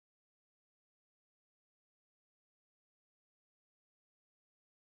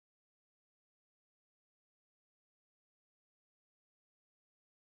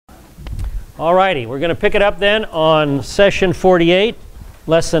Alrighty, we're going to pick it up then on session 48,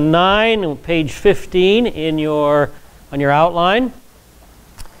 lesson 9, page 15 on your outline.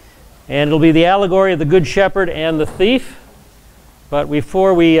 And it'll be the allegory of the Good Shepherd and the thief. But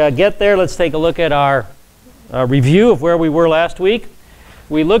before we get there, let's take a look at our review of where we were last week.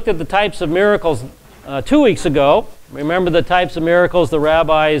 We looked at the types of miracles 2 weeks ago. Remember the types of miracles the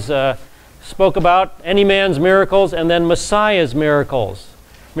rabbis spoke about? Any man's miracles and then Messiah's miracles.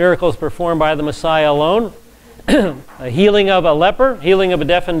 Miracles performed by the Messiah alone. A healing of a leper, healing of a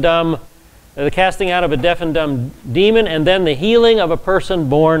deaf and dumb, the casting out of a deaf and dumb demon, and then the healing of a person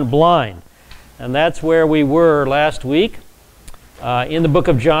born blind. And that's where we were last week in the book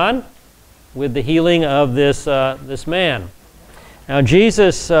of John with the healing of this man. Now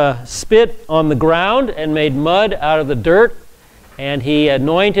Jesus spit on the ground and made mud out of the dirt, and he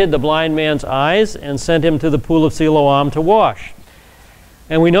anointed the blind man's eyes and sent him to the pool of Siloam to wash.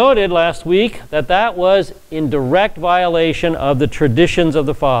 And we noted last week that that was in direct violation of the traditions of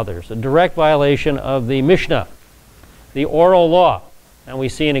the fathers, a direct violation of the Mishnah, the oral law. And we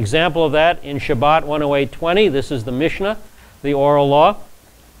see an example of that in Shabbat 108:20. This is the Mishnah, the oral law.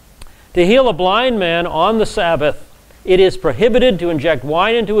 To heal a blind man on the Sabbath, it is prohibited to inject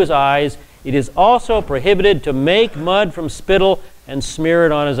wine into his eyes. It is also prohibited to make mud from spittle and smear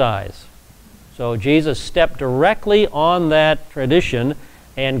it on his eyes. So Jesus stepped directly on that tradition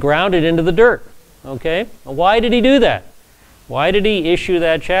and ground it into the dirt. Okay? Why did he do that? Why did he issue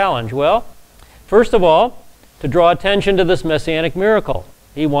that challenge? Well, first of all, to draw attention to this Messianic miracle.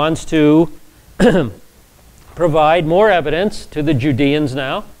 He wants to provide more evidence to the Judeans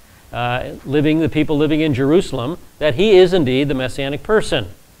now, the people living in Jerusalem, that he is indeed the Messianic person.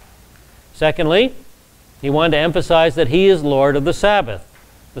 Secondly, he wanted to emphasize that he is Lord of the Sabbath.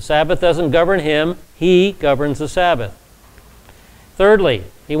 The Sabbath doesn't govern him, he governs the Sabbath. Thirdly,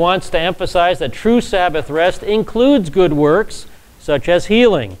 he wants to emphasize that true Sabbath rest includes good works, such as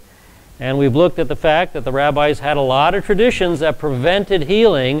healing. And we've looked at the fact that the rabbis had a lot of traditions that prevented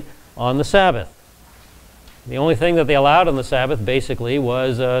healing on the Sabbath. The only thing that they allowed on the Sabbath, basically,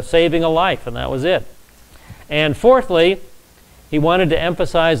 was saving a life, and that was it. And fourthly, he wanted to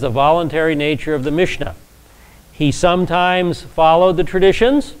emphasize the voluntary nature of the Mishnah. He sometimes followed the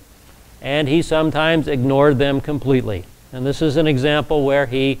traditions, and he sometimes ignored them completely. And this is an example where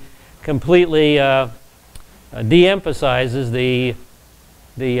he completely de-emphasizes the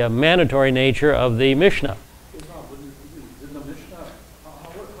mandatory nature of the Mishnah. In the Mishnah, how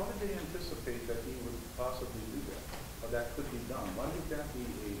did they anticipate that he would possibly do that, or that could be done? Why would that be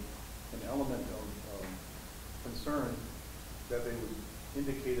an element of concern that they would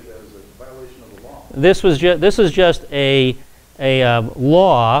indicate it as a violation of the law? This is just a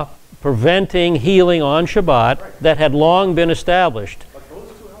law preventing healing on Shabbat that had long been established. But those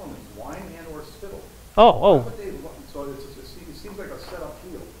two elements, wine and or spittle. Oh. So it seems like a set-up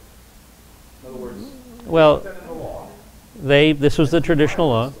heal. In other words, well, put that in the law. This was the traditional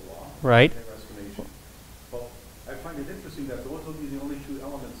law, right? Well, I find it interesting that those would be the only two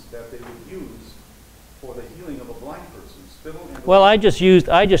elements that they would use for the healing of a blind person. Spittle and well, I just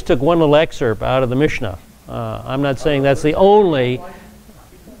took one little excerpt out of the Mishnah. I'm not saying that's the only.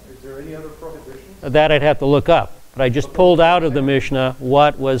 Is there any other prohibitions? That I'd have to look up. But I just pulled out of the Mishnah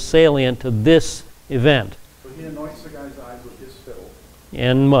what was salient to this event. So he anoints the guy's eyes with his spittle.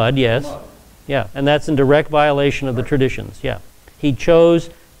 And mud, yes. Mud. Yeah, and that's in direct violation of the traditions. Yeah. He chose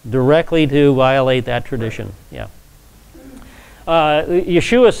directly to violate that tradition. Yeah.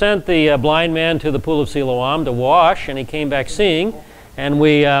 Yeshua sent the blind man to the pool of Siloam to wash, and he came back seeing. And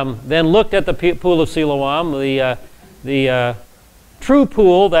we then looked at the pool of Siloam, the true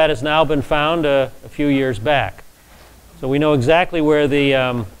pool that has now been found a few years back. So we know exactly where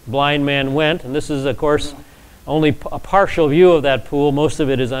the blind man went, and this is, of course, only a partial view of that pool. Most of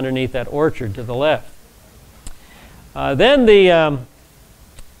it is underneath that orchard to the left. Then the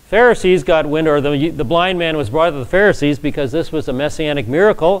Pharisees got wind, or the blind man was brought to the Pharisees because this was a Messianic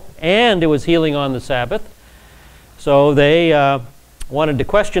miracle, and it was healing on the Sabbath. So they wanted to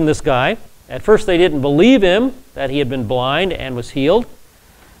question this guy. At first they didn't believe him that he had been blind and was healed.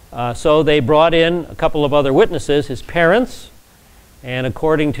 So they brought in a couple of other witnesses, his parents, and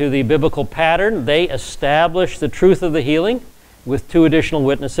according to the biblical pattern, they established the truth of the healing with 2 additional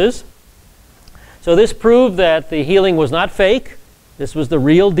witnesses. So this proved that the healing was not fake. This was the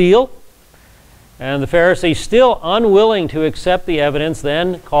real deal. And the Pharisees, still unwilling to accept the evidence,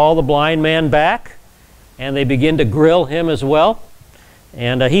 then call the blind man back, and they begin to grill him as well.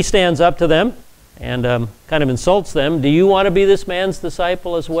 And he stands up to them and kind of insults them. Do you want to be this man's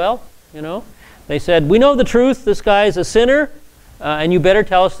disciple as well? You know, they said, we know the truth. This guy is a sinner. and you better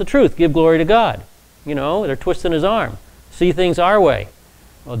tell us the truth. Give glory to God. You know, they're twisting his arm. See things our way.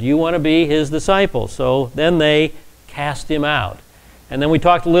 Well, do you want to be his disciple? So then they cast him out. And then we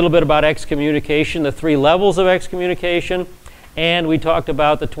talked a little bit about excommunication, the 3 levels of excommunication, and we talked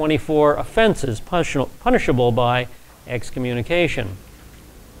about the 24 offenses punishable by excommunication.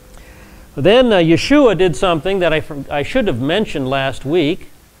 Then Yeshua did something that I should have mentioned last week.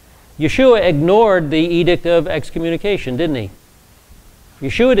 Yeshua ignored the edict of excommunication, didn't he?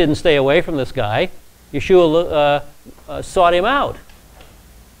 Yeshua didn't stay away from this guy. Yeshua sought him out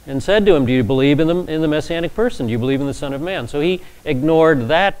and said to him, do you believe in the Messianic person? Do you believe in the Son of Man? So he ignored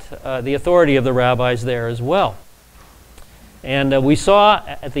that, the authority of the rabbis there as well. And we saw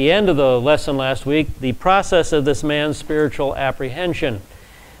at the end of the lesson last week the process of this man's spiritual apprehension.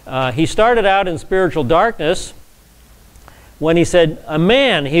 He started out in spiritual darkness when he said, a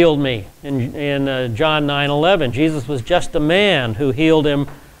man healed me in John 9:11. Jesus was just a man who healed him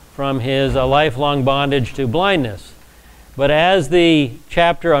from his lifelong bondage to blindness. But as the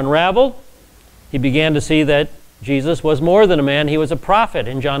chapter unraveled, he began to see that Jesus was more than a man. He was a prophet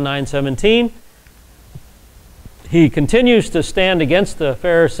in John 9:17. He continues to stand against the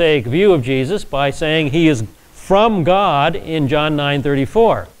Pharisaic view of Jesus by saying he is from God in John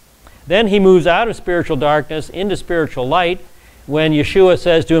 9:34. Then he moves out of spiritual darkness into spiritual light when Yeshua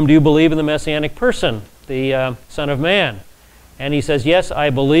says to him, do you believe in the Messianic person, the Son of Man? And he says, yes, I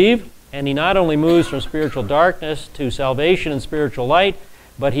believe. And he not only moves from spiritual darkness to salvation and spiritual light,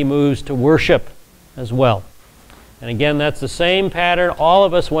 but he moves to worship as well. And again, that's the same pattern all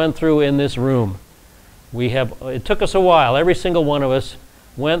of us went through in this room. It took us a while. Every single one of us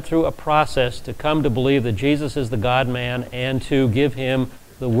went through a process to come to believe that Jesus is the God-man and to give him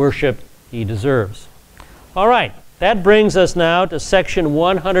the worship he deserves. All right, that brings us now to section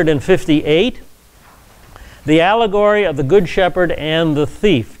 158, the allegory of the Good Shepherd and the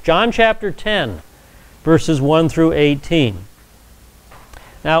thief. John chapter 10, verses 1 through 18.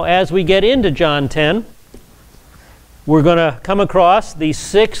 Now, as we get into John 10, we're going to come across the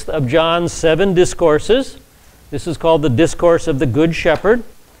 6th of John's 7 discourses. This is called the Discourse of the Good Shepherd.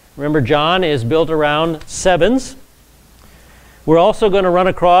 Remember, John is built around sevens. We're also going to run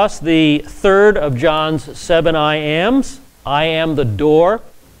across the 3rd of John's 7 I ams. I am the door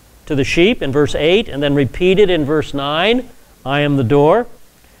to the sheep in verse 8, and then repeated in verse 9, I am the door.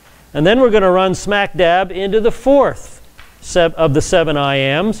 And then we're going to run smack dab into the 4th of the 7 I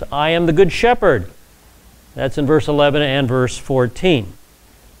ams. I am the Good Shepherd. That's in verse 11 and verse 14.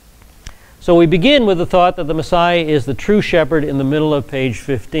 So we begin with the thought that the Messiah is the true shepherd in the middle of page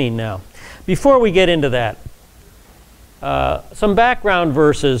 15 now. Before we get into that, some background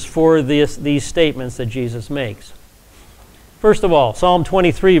verses for these statements that Jesus makes. First of all, Psalm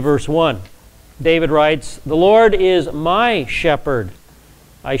 23, verse 1. David writes, the Lord is my shepherd,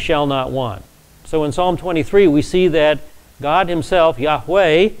 I shall not want. So in Psalm 23, we see that God himself,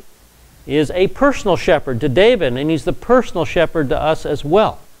 Yahweh, is a personal shepherd to David, and he's the personal shepherd to us as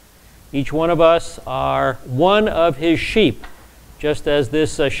well. Each one of us are one of his sheep, just as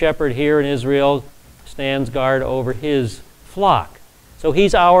this shepherd here in Israel stands guard over his flock. So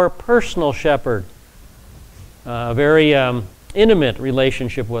he's our personal shepherd, a very intimate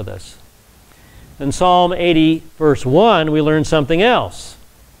relationship with us. In Psalm 80, verse 1, we learn something else.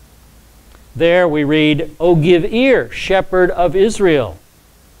 There we read, O give ear, shepherd of Israel.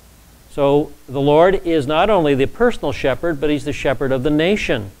 So the Lord is not only the personal shepherd, but he's the shepherd of the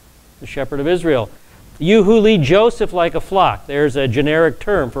nation, the shepherd of Israel. You who lead Joseph like a flock. There's a generic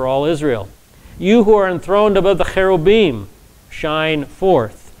term for all Israel. You who are enthroned above the cherubim, shine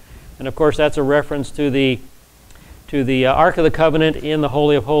forth. And of course that's a reference to the Ark of the Covenant in the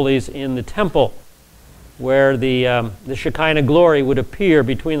Holy of Holies in the temple, where the Shekinah glory would appear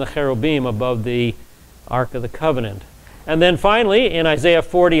between the cherubim above the Ark of the Covenant. And then finally, in Isaiah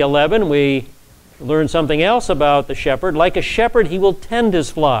 40:11, we learn something else about the shepherd. Like a shepherd, he will tend his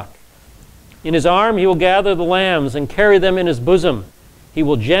flock. In his arm, he will gather the lambs and carry them in his bosom. He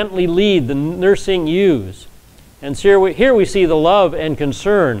will gently lead the nursing ewes. And here we see the love and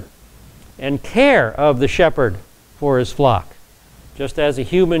concern and care of the shepherd for his flock. Just as a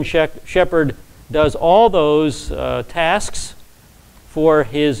human shepherd does all those tasks for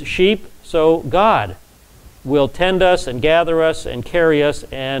his sheep, so God will tend us and gather us and carry us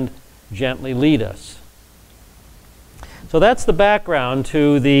and gently lead us. So that's the background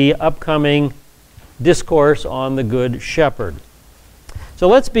to the upcoming discourse on the Good Shepherd. So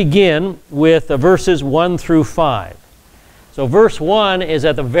let's begin with verses 1 through 5. So verse 1 is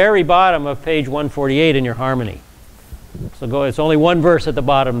at the very bottom of page 148 in your harmony. So it's only one verse at the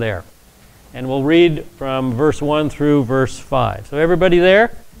bottom there. And we'll read from verse 1 through verse 5. So everybody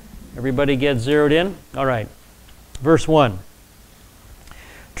there? Everybody get zeroed in? All right. Verse 1.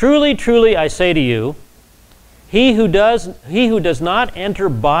 Truly, truly, I say to you, he who does not enter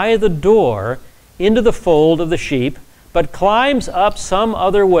by the door into the fold of the sheep, but climbs up some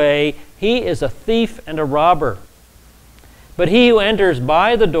other way, he is a thief and a robber. But he who enters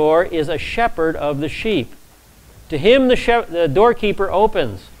by the door is a shepherd of the sheep. To him the doorkeeper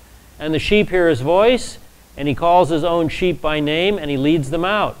opens, and the sheep hear his voice, and he calls his own sheep by name, and he leads them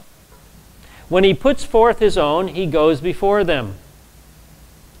out. When he puts forth his own, he goes before them.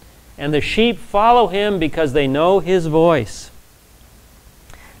 And the sheep follow him because they know his voice.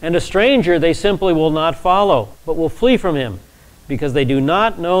 And a stranger they simply will not follow, but will flee from him, because they do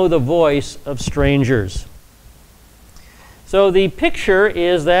not know the voice of strangers. So the picture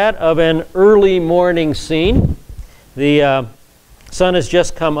is that of an early morning scene. The sun has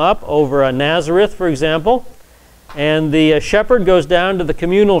just come up over Nazareth, for example, and the shepherd goes down to the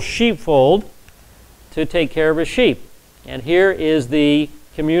communal sheepfold to take care of his sheep. And here is the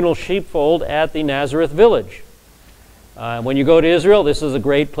communal sheepfold at the Nazareth village. When you go to Israel, this is a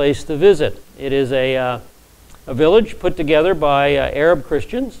great place to visit. It is a village put together by Arab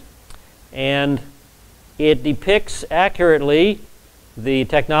Christians, and it depicts accurately the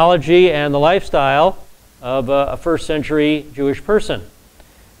technology and the lifestyle of a first century Jewish person.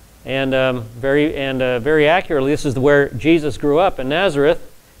 And very accurately, this is where Jesus grew up in Nazareth,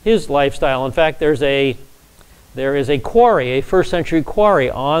 his lifestyle. In fact, there is a quarry, a first century quarry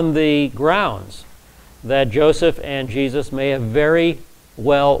on the grounds that Joseph and Jesus may have very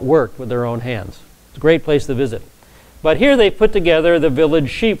well worked with their own hands. It's a great place to visit. But here they put together the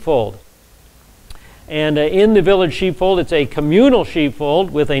village sheepfold. And in the village sheepfold, it's a communal sheepfold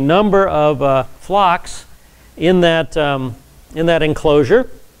with a number of flocks in that enclosure.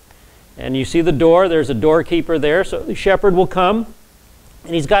 And you see the door, there's a doorkeeper there, so the shepherd will come,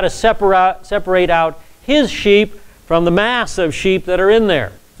 and he's got to separate out his sheep from the mass of sheep that are in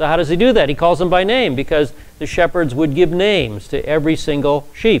there. So how does he do that? He calls them by name, because the shepherds would give names to every single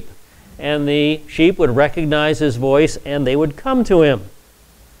sheep. And the sheep would recognize his voice, and they would come to him.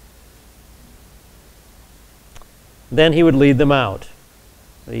 Then he would lead them out.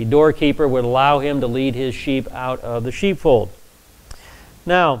 The doorkeeper would allow him to lead his sheep out of the sheepfold.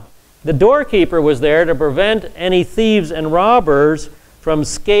 Now, the doorkeeper was there to prevent any thieves and robbers from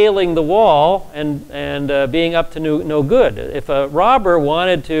scaling the wall and being up to no good. If a robber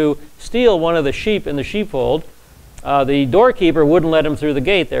wanted to steal one of the sheep in the sheepfold, the doorkeeper wouldn't let him through the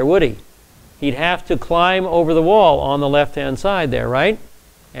gate there, would he? He'd have to climb over the wall on the left-hand side there, right?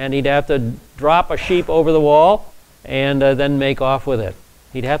 And he'd have to drop a sheep over the wall and then make off with it.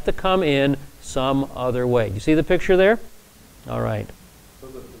 He'd have to come in some other way. Do you see the picture there? All right. So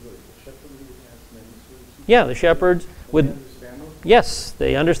the shepherd would have names for the sheep? Yeah, the shepherds would. They understand those? Yes,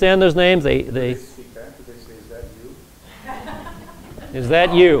 they understand those names. They Speak back, do they say, "Is that you?" Is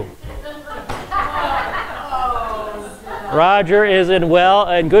that you? Roger is in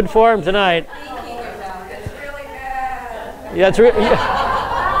good form tonight. It's really bad. Yeah, it's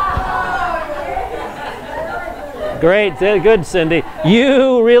great, good, Cindy.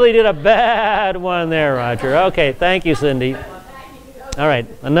 You really did a bad one there, Roger. Okay, thank you, Cindy. All right,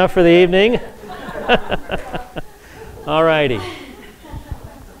 enough for the evening. All righty.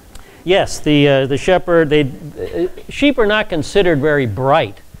 Yes, the shepherd. Sheep are not considered very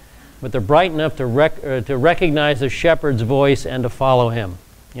bright, but they're bright enough to recognize the shepherd's voice and to follow him.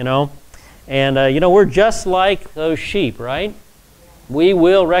 You know, and we're just like those sheep, right? We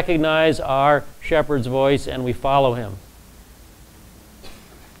will recognize our shepherd's voice and we follow him.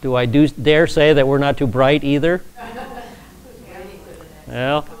 Do I dare say that we're not too bright either?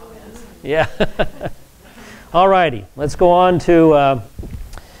 Well, yeah. All righty, let's go on to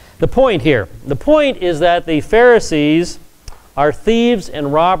the point here. The point is that the Pharisees are thieves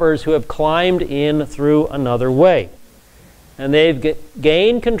and robbers who have climbed in through another way. And they've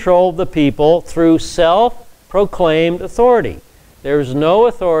gained control of the people through self-proclaimed authority. There's no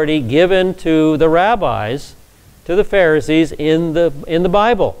authority given to the rabbis, to the Pharisees in the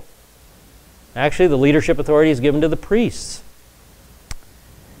Bible. Actually, the leadership authority is given to the priests.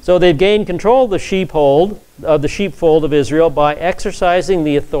 So they've gained control of the sheepfold of Israel by exercising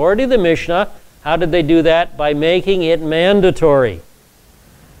the authority of the Mishnah. How did they do that? By making it mandatory.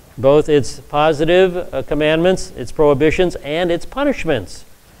 Both its positive commandments, its prohibitions, and its punishments.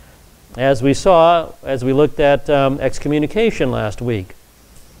 As we saw, as we looked at excommunication last week.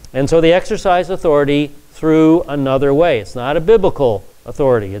 And so they exercise authority through another way. It's not a biblical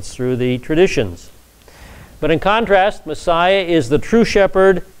authority. It's through the traditions. But in contrast, Messiah is the true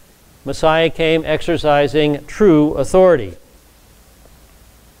shepherd Messiah came exercising true authority.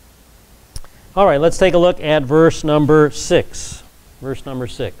 All right, let's take a look at verse number 6. Verse number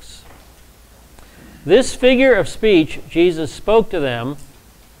 6. This figure of speech Jesus spoke to them,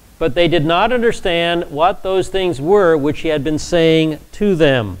 but they did not understand what those things were which he had been saying to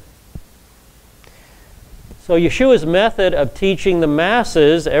them. So Yeshua's method of teaching the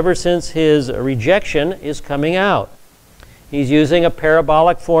masses ever since his rejection is coming out. He's using a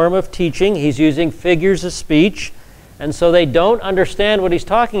parabolic form of teaching. He's using figures of speech. And so they don't understand what he's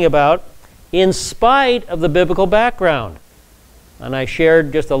talking about in spite of the biblical background. And I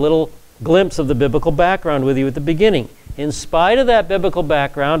shared just a little glimpse of the biblical background with you at the beginning. In spite of that biblical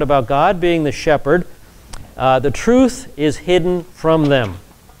background about God being the shepherd, the truth is hidden from them.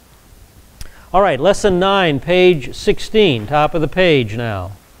 All right, lesson 9, page 16, top of the page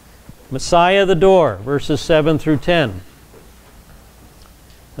now. Messiah the door, verses 7 through 10.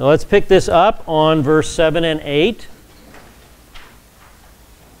 Now let's pick this up on verse 7 and 8.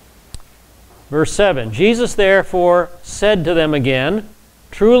 Verse 7, Jesus therefore said to them again,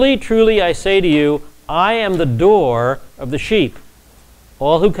 Truly, truly, I say to you, I am the door of the sheep.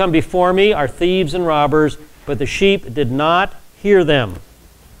 All who come before me are thieves and robbers, but the sheep did not hear them.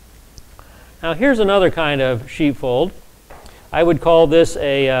 Now here's another kind of sheepfold. I would call this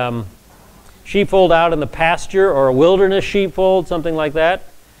a sheepfold out in the pasture, or a wilderness sheepfold, something like that.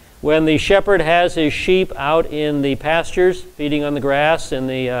 When the shepherd has his sheep out in the pastures, feeding on the grass in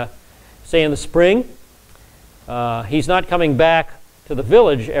the, say in the spring, he's not coming back to the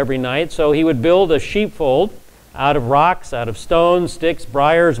village every night, so he would build a sheepfold out of rocks, out of stones, sticks,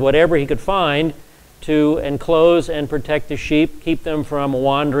 briars, whatever he could find to enclose and protect the sheep, keep them from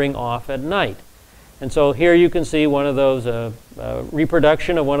wandering off at night. And so here you can see one of those,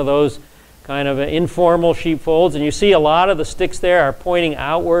 reproduction of one of those kind of informal sheepfolds, and you see a lot of the sticks there are pointing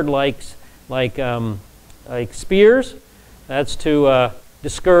outward like spears. That's to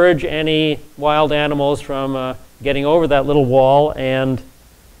discourage any wild animals from getting over that little wall and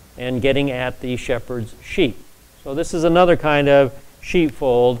getting at the shepherd's sheep. So this is another kind of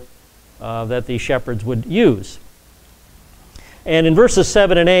sheepfold that the shepherds would use. And in verses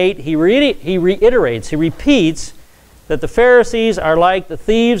 7 and 8, he repeats that the Pharisees are like the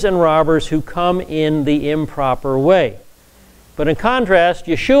thieves and robbers who come in the improper way. But in contrast,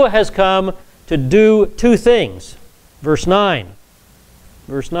 Yeshua has come to do two things. Verse 9.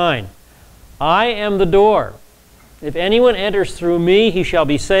 Verse 9. I am the door. If anyone enters through me, he shall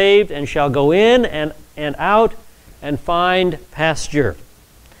be saved and shall go in and out and find pasture.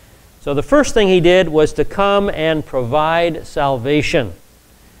 So the first thing he did was to come and provide salvation.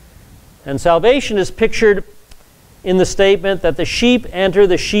 And salvation is pictured in the statement that the sheep enter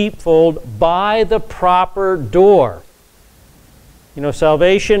the sheepfold by the proper door. You know,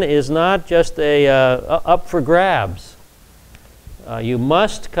 salvation is not just up for grabs. You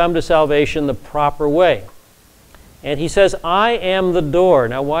must come to salvation the proper way. And he says, I am the door.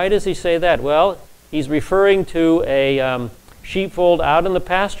 Now, why does he say that? Well, he's referring to a sheepfold out in the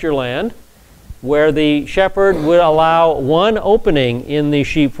pasture land where the shepherd would allow one opening in the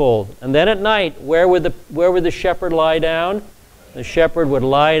sheepfold. And then at night, where would the shepherd lie down? The shepherd would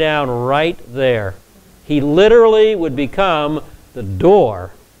lie down right there. He literally would become the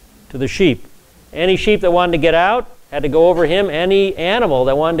door to the sheep. Any sheep that wanted to get out had to go over him. Any animal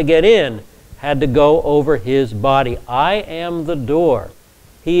that wanted to get in had to go over his body. I am the door.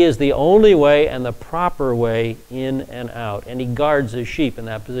 He is the only way and the proper way in and out. And he guards his sheep in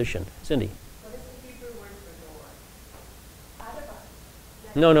that position. Cindy? What is the Hebrew word for door?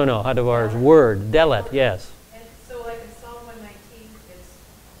 HaDavar. No. HaDavar is word. Delet, yes. And so like in Psalm 119, it's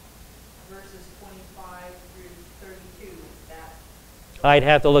verses 25 through 32. Is that? I'd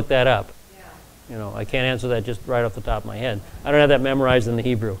have to look that up. Yeah. You know, I can't answer that just right off the top of my head. I don't have that memorized in the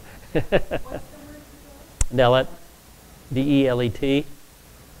Hebrew. What's the word for Delet. D-E-L-E-T.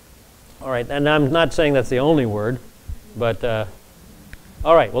 All right, and I'm not saying that's the only word, but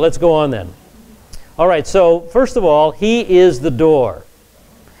all right, well, let's go on then. All right, so first of all, he is the door.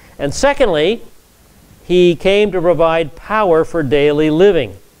 And secondly, he came to provide power for daily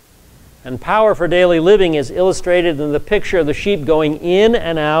living. And power for daily living is illustrated in the picture of the sheep going in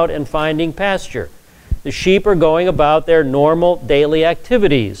and out and finding pasture. The sheep are going about their normal daily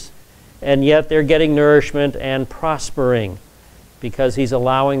activities, and yet they're getting nourishment and prospering, because he's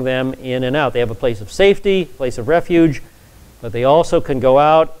allowing them in and out. They have a place of safety, place of refuge, but they also can go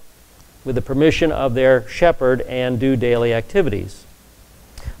out with the permission of their shepherd and do daily activities.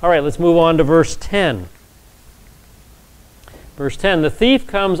 All right, let's move on to verse 10. Verse 10, the thief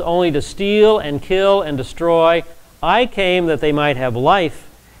comes only to steal and kill and destroy. I came that they might have life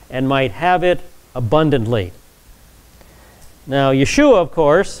and might have it abundantly. Now, Yeshua, of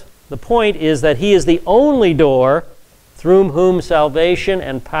course, the point is that he is the only door through whom salvation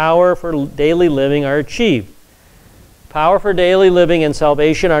and power for daily living are achieved. Power for daily living and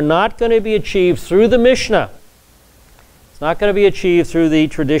salvation are not going to be achieved through the Mishnah. It's not going to be achieved through the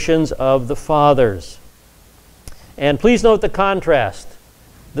traditions of the fathers. And please note the contrast.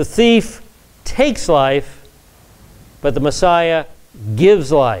 The thief takes life, but the Messiah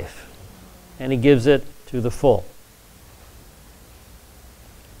gives life, and he gives it to the full.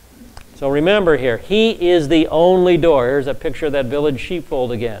 So remember here, he is the only door. Here's a picture of that village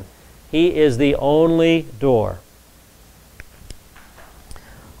sheepfold again. He is the only door.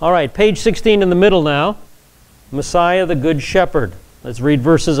 All right, page 16 in the middle now. Messiah the Good Shepherd. Let's read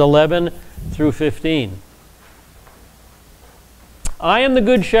verses 11 through 15. I am the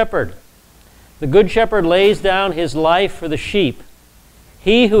Good Shepherd. The Good Shepherd lays down his life for the sheep.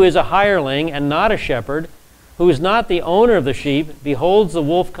 He who is a hireling and not a shepherd, who is not the owner of the sheep, beholds the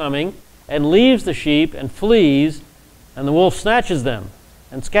wolf coming, and leaves the sheep and flees, and the wolf snatches them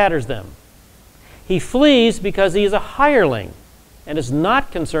and scatters them. He flees because he is a hireling and is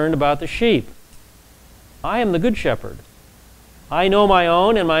not concerned about the sheep. I am the Good Shepherd. I know my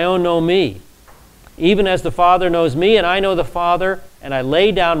own, and my own know me. Even as the Father knows me, and I know the Father, and I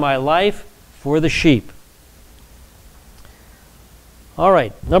lay down my life for the sheep. All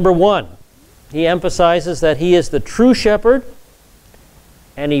right, number one, he emphasizes that he is the true shepherd,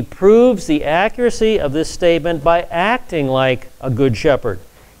 and he proves the accuracy of this statement by acting like a good shepherd.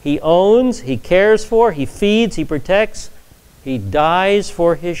 He owns, he cares for, he feeds, he protects, he dies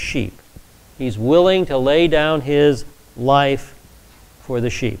for his sheep. He's willing to lay down his life for the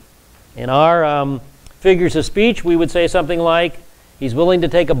sheep. In our figures of speech, we would say something like, he's willing to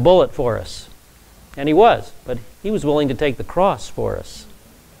take a bullet for us. And he was, but he was willing to take the cross for us.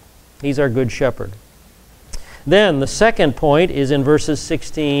 He's our good shepherd. Then the second point is in verses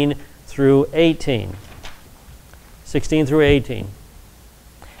 16 through 18. 16 through 18.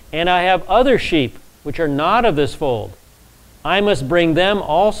 And I have other sheep which are not of this fold. I must bring them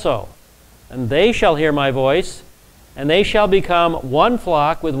also, and they shall hear my voice, and they shall become one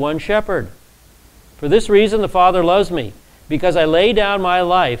flock with one shepherd. For this reason the Father loves me, because I lay down my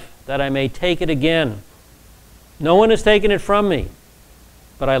life that I may take it again. No one has taken it from me,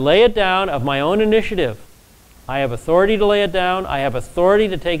 but I lay it down of my own initiative. I have authority to lay it down. I have authority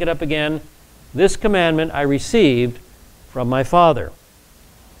to take it up again. This commandment I received from my Father.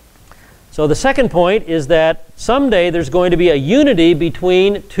 So the second point is that someday there's going to be a unity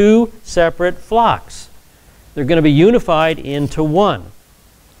between two separate flocks. They're going to be unified into one.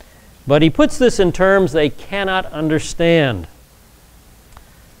 But he puts this in terms they cannot understand.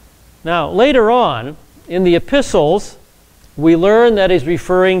 Now, later on, in the epistles, we learn that he's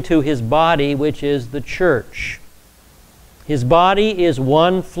referring to his body, which is the church. His body is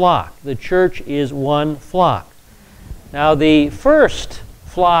one flock. The church is one flock. Now, the first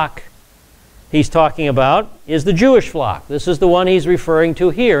flock he's talking about is the Jewish flock. This is the one he's referring to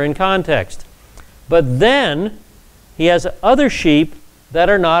here in context. But then he has other sheep that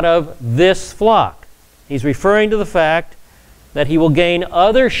are not of this flock. He's referring to the fact that he will gain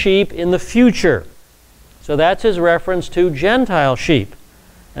other sheep in the future. So that's his reference to Gentile sheep.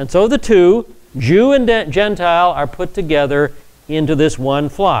 And so the two, Jew and Gentile, are put together into this one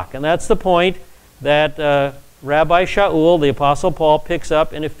flock. And that's the point that Rabbi Shaul, the Apostle Paul, picks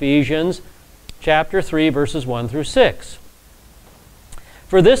up in Ephesians chapter 3, verses 1 through 6.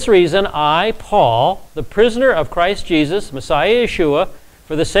 For this reason, I, Paul, the prisoner of Christ Jesus, Messiah Yeshua,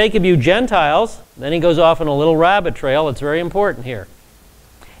 for the sake of you Gentiles, then he goes off on a little rabbit trail. It's very important here.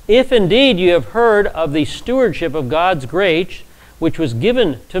 If indeed you have heard of the stewardship of God's grace, which was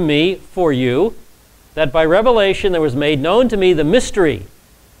given to me for you, that by revelation there was made known to me the mystery,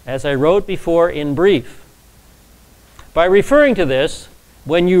 as I wrote before in brief. By referring to this,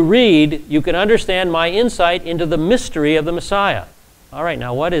 when you read, you can understand my insight into the mystery of the Messiah. All right,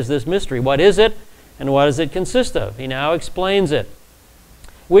 now what is this mystery? What is it, and what does it consist of? He now explains it.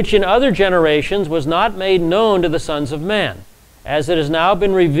 Which in other generations was not made known to the sons of men, as it has now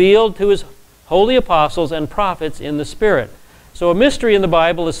been revealed to his holy apostles and prophets in the Spirit. So a mystery in the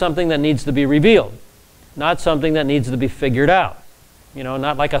Bible is something that needs to be revealed, not something that needs to be figured out. You know,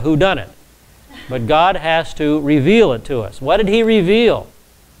 not like a whodunit. But God has to reveal it to us. What did he reveal?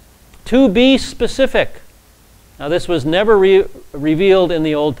 To be specific. Now this was never revealed in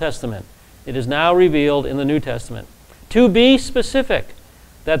the Old Testament. It is now revealed in the New Testament. To be specific,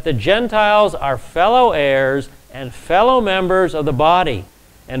 that the Gentiles are fellow heirs and fellow members of the body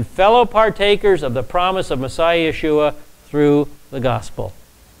and fellow partakers of the promise of Messiah Yeshua through the gospel.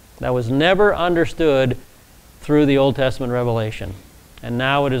 That was never understood through the Old Testament revelation. And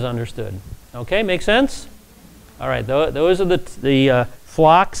now it is understood. Okay, make sense? All right, those are the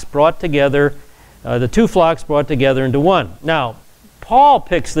flocks brought together, the two flocks brought together into one. Now, Paul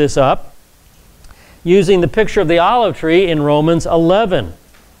picks this up using the picture of the olive tree in Romans 11.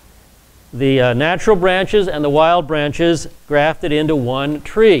 The natural branches and the wild branches grafted into one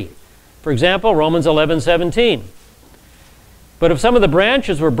tree. For example, Romans 11:17. But if some of the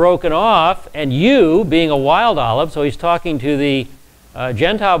branches were broken off, and you, being a wild olive, so he's talking to the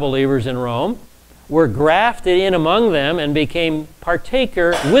Gentile believers in Rome, were grafted in among them and became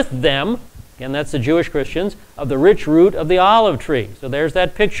partaker with them, again that's the Jewish Christians, of the rich root of the olive tree. So there's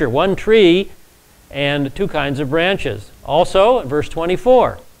that picture, one tree and two kinds of branches. Also, in verse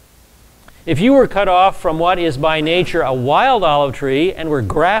 24, if you were cut off from what is by nature a wild olive tree and were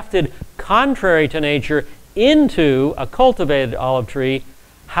grafted contrary to nature into a cultivated olive tree,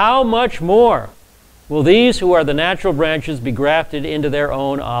 how much more will these who are the natural branches be grafted into their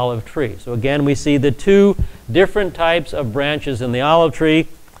own olive tree? So again, we see the two different types of branches in the olive tree.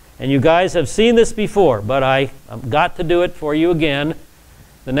 And you guys have seen this before, but I've got to do it for you again.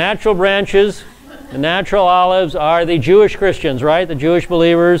 The natural branches, the natural olives are the Jewish Christians, right? The Jewish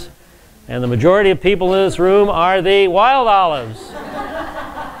believers. And the majority of people in this room are the wild olives,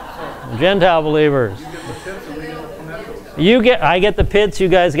 the Gentile believers. I get the pits, you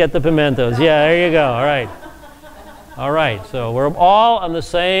guys get the pimentos. Yeah, there you go. All right. All right, so we're all on the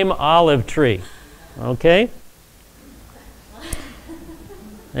same olive tree. Okay?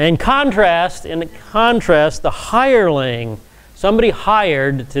 In contrast, the hireling, somebody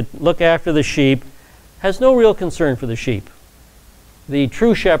hired to look after the sheep, has no real concern for the sheep. The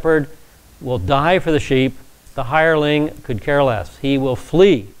true shepherd will die for the sheep. The hireling could care less. He will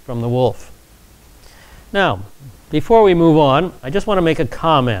flee from the wolf. Now, before we move on, I just want to make a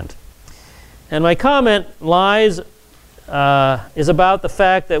comment. And my comment is about the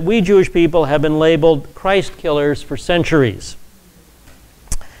fact that we Jewish people have been labeled Christ killers for centuries.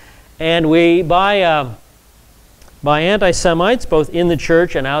 And we, by anti-Semites, both in the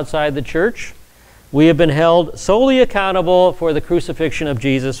church and outside the church, we have been held solely accountable for the crucifixion of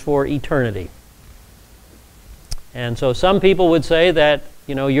Jesus for eternity. And so some people would say that,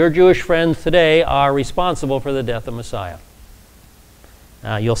 your Jewish friends today are responsible for the death of Messiah.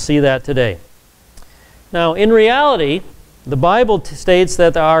 You'll see that today. Now, in reality, the Bible states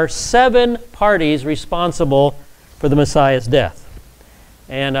that there are 7 parties responsible for the Messiah's death.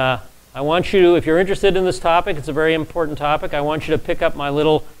 And I want you to, if you're interested in this topic, it's a very important topic, I want you to pick up my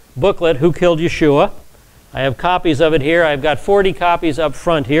little booklet, Who Killed Yeshua? I have copies of it here. I've got 40 copies up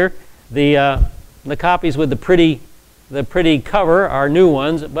front here. The copies with the pretty cover are new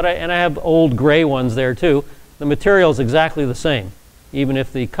ones, and I have old gray ones there too. The material is exactly the same, even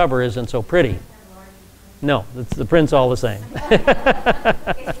if the cover isn't so pretty. No, the print's all the same.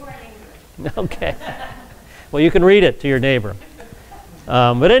 Okay. Well, you can read it to your neighbor.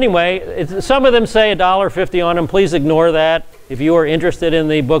 But anyway, some of them say $1.50 on them. Please ignore that. If you are interested in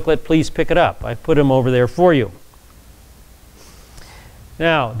the booklet, please pick it up. I put them over there for you.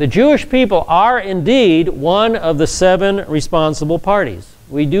 Now, the Jewish people are indeed one of the 7 responsible parties.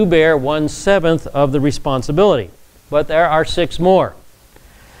 We do bear 1/7 of the responsibility, but there are 6 more.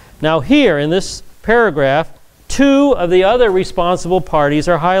 Now here in this paragraph, 2 of the other responsible parties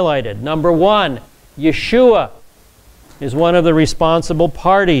are highlighted. Number 1, Yeshua is one of the responsible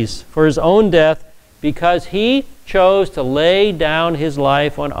parties for his own death because he chose to lay down his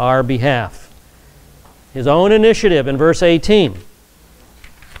life on our behalf. His own initiative in verse 18.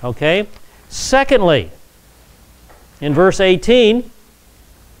 Okay? Secondly, in verse 18,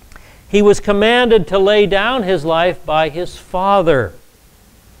 he was commanded to lay down his life by his Father.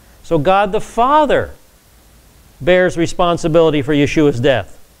 So God the Father bears responsibility for Yeshua's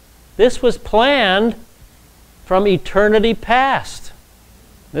death. This was planned from eternity past.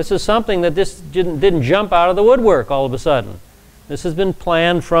 This is something that didn't jump out of the woodwork all of a sudden. This has been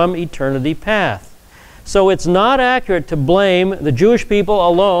planned from eternity past. So it's not accurate to blame the Jewish people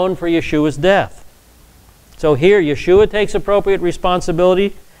alone for Yeshua's death. So here Yeshua takes appropriate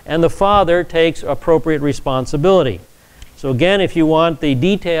responsibility and the Father takes appropriate responsibility. So again, if you want the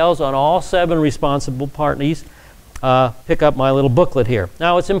details on all 7 responsible parties, pick up my little booklet here.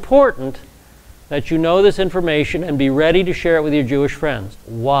 Now it's important that you know this information and be ready to share it with your Jewish friends.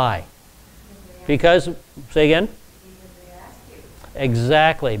 Why? Because, say again?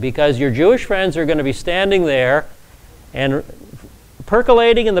 Exactly, because your Jewish friends are going to be standing there and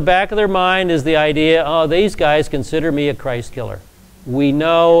percolating in the back of their mind is the idea, oh, these guys consider me a Christ killer. We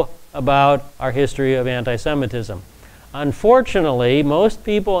know about our history of anti-Semitism. Unfortunately, most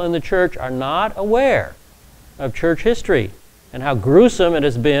people in the church are not aware of church history and how gruesome it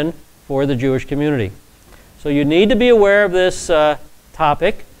has been for the Jewish community. So you need to be aware of this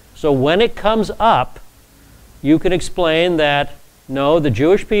topic, so when it comes up, you can explain that, no, the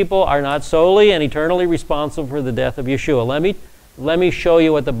Jewish people are not solely and eternally responsible for the death of Yeshua. Let me show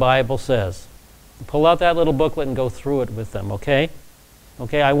you what the Bible says. Pull out that little booklet and go through it with them, okay?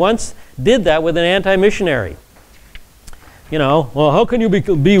 Okay, I once did that with an anti-missionary. You know, well, how can you be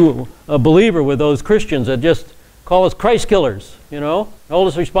a believer with those Christians that just call us Christ killers, you know, hold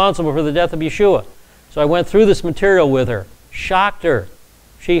us responsible for the death of Yeshua? So I went through this material with her, shocked her.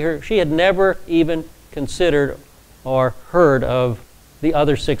 She had never even considered or heard of the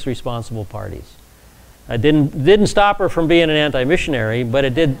other 6 responsible parties. I didn't stop her from being an anti-missionary, but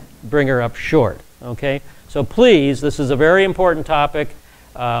it did bring her up short, okay? So please, this is a very important topic.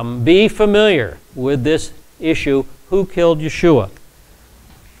 Be familiar with this issue. Who killed Yeshua?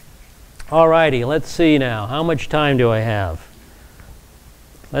 All righty, let's see now. How much time do I have?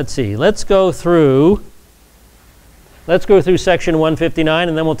 Let's see. Let's go through section 159,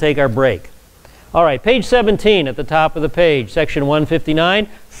 and then we'll take our break. All right, page 17 at the top of the page, section 159,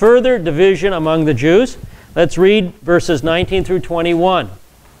 further division among the Jews. Let's read verses 19 through 21.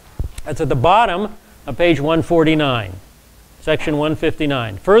 That's at the bottom of page 149, section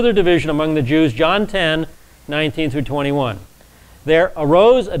 159. Further division among the Jews, John 10, 19 through 21. There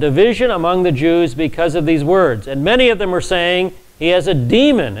arose a division among the Jews because of these words, and many of them were saying, he has a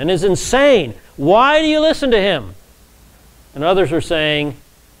demon and is insane. Why do you listen to him? And others were saying,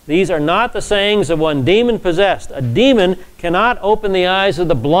 these are not the sayings of one demon-possessed. A demon cannot open the eyes of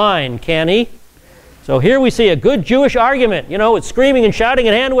the blind, can he? So here we see a good Jewish argument, you know, with screaming and shouting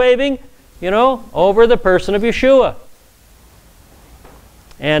and hand-waving, you know, over the person of Yeshua.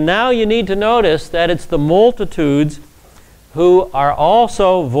 And now you need to notice that it's the multitudes who are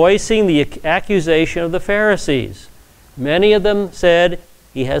also voicing the accusation of the Pharisees. Many of them said,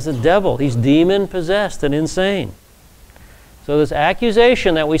 he has a devil, he's demon-possessed and insane. So this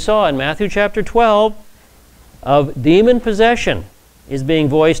accusation that we saw in Matthew chapter 12 of demon possession is being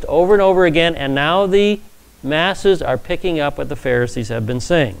voiced over and over again, and now the masses are picking up what the Pharisees have been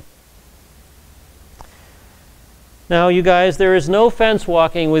saying. Now, you guys, there is no fence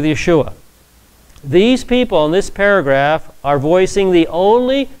walking with Yeshua. These people in this paragraph are voicing the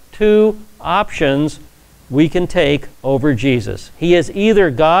only 2 options we can take over Jesus. He is either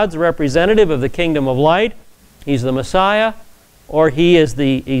God's representative of the kingdom of light, he's the Messiah, or he's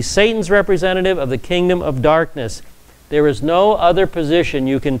Satan's representative of the kingdom of darkness. There is no other position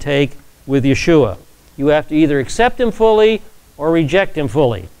you can take with Yeshua. You have to either accept him fully or reject him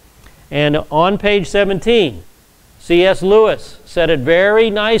fully. And on page 17, C.S. Lewis said it very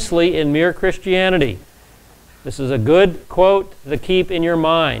nicely in Mere Christianity. This is a good quote to keep in your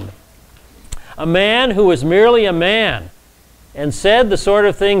mind. A man who was merely a man and said the sort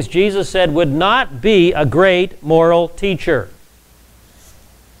of things Jesus said would not be a great moral teacher.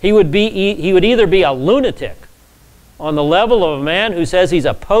 He would either be a lunatic on the level of a man who says he's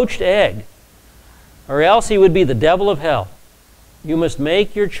a poached egg, or else he would be the devil of hell. You must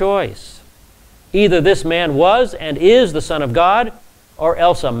make your choice. Either this man was and is the Son of God, or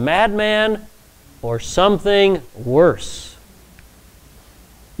else a madman or something worse.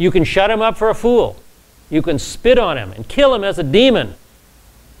 You can shut him up for a fool. You can spit on him and kill him as a demon.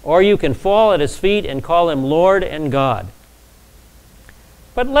 Or you can fall at his feet and call him Lord and God.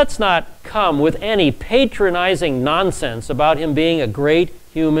 But let's not come with any patronizing nonsense about him being a great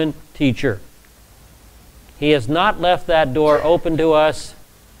human teacher. He has not left that door open to us.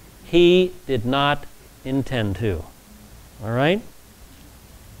 He did not intend to. All right?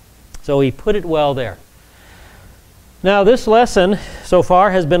 So he put it well there. Now, this lesson so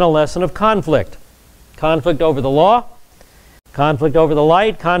far has been a lesson of conflict. Conflict over the law, conflict over the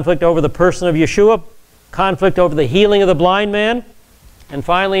light, conflict over the person of Yeshua, conflict over the healing of the blind man, and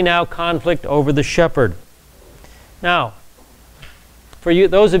finally now conflict over the shepherd. Now, for you,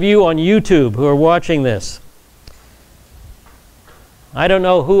 those of you on YouTube who are watching this, I don't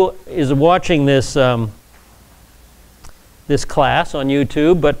know who is watching this this class on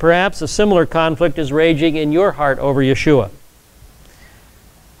YouTube, but perhaps a similar conflict is raging in your heart over Yeshua.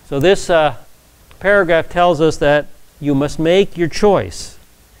 So this paragraph tells us that you must make your choice.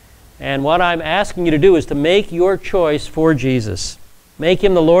 And what I'm asking you to do is to make your choice for Jesus. Make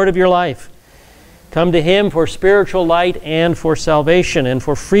him the Lord of your life. Come to him for spiritual light and for salvation and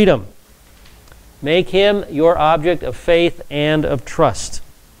for freedom. Make him your object of faith and of trust.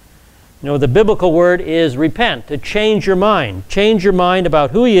 You know, the biblical word is repent, to change your mind. Change your mind about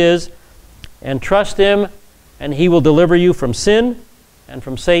who he is and trust him and he will deliver you from sin and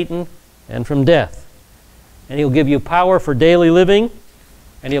from Satan and from death. And he'll give you power for daily living,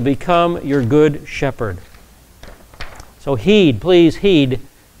 and he'll become your good shepherd. So heed, please heed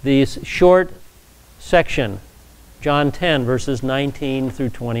this short section, John 10, verses 19 through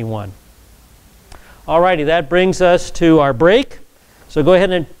 21. Alrighty, that brings us to our break. So go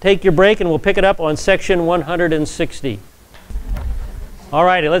ahead and take your break, and we'll pick it up on section 160.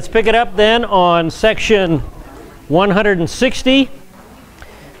 Alrighty, let's pick it up then on section 160.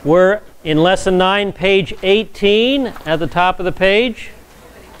 We're in lesson 9, page 18, at the top of the page.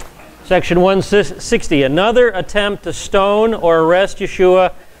 Section 160, another attempt to stone or arrest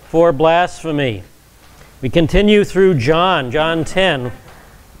Yeshua for blasphemy. We continue through John 10,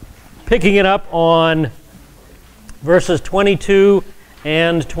 picking it up on verses 22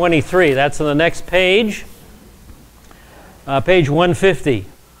 and 23. That's on the next page, page 150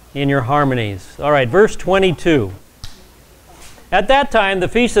 in your harmonies. All right, verse 22. At that time, the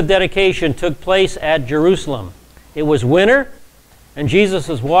Feast of Dedication took place at Jerusalem. It was winter, and Jesus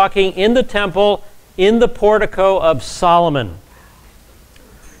was walking in the temple in the portico of Solomon.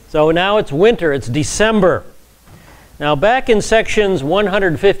 So now it's winter, it's December. Now back in sections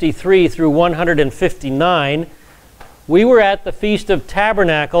 153 through 159, we were at the Feast of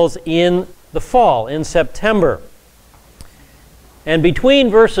Tabernacles in the fall, in September. And between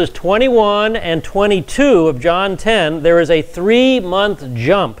verses 21 and 22 of John 10, there is a 3-month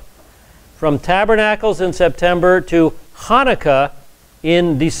jump from Tabernacles in September to Hanukkah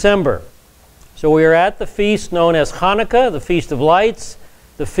in December. So we are at the feast known as Hanukkah, the Feast of Lights,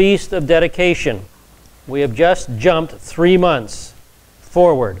 the Feast of Dedication. We have just jumped 3 months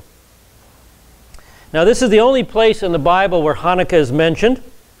forward. Now this is the only place in the Bible where Hanukkah is mentioned.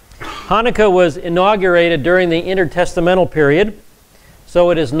 Hanukkah was inaugurated during the intertestamental period, so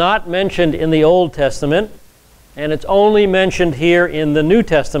it is not mentioned in the Old Testament, and it's only mentioned here in the New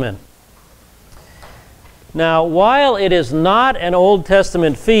Testament. Now, while it is not an Old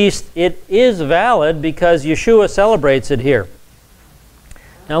Testament feast, it is valid because Yeshua celebrates it here.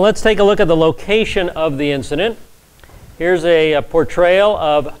 Now let's take a look at the location of the incident. Here's a portrayal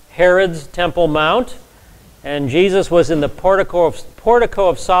of Herod's Temple Mount, and Jesus was in the portico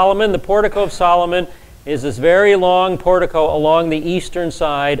of Solomon. The portico of Solomon is this very long portico along the eastern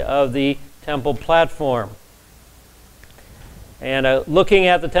side of the temple platform. And looking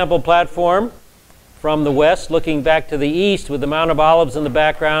at the temple platform from the west, looking back to the east with the Mount of Olives in the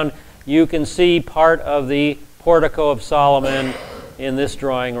background, you can see part of the portico of Solomon in this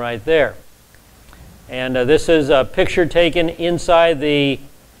drawing right there. And this is a picture taken inside the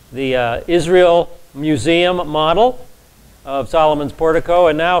Israel Museum model of Solomon's portico.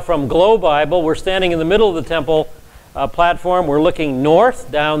 And now from Glow Bible, we're standing in the middle of the temple platform. We're looking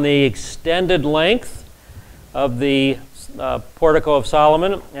north down the extended length of the portico of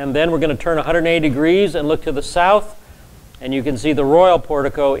Solomon, and then we're going to turn 180 degrees and look to the south, and you can see the royal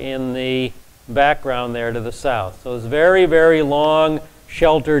portico in the background there to the south. So this very, very long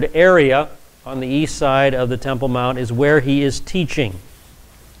sheltered area on the east side of the Temple Mount is where he is teaching.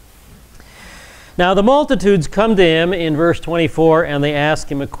 Now the multitudes come to him in verse 24, and they ask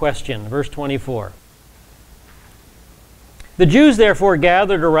him a question. Verse 24. The Jews therefore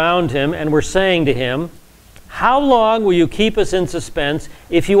gathered around him and were saying to him, "How long will you keep us in suspense?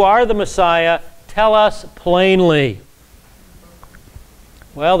 If you are the Messiah, tell us plainly."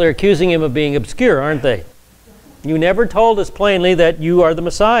 Well, they're accusing him of being obscure, aren't they? You never told us plainly that you are the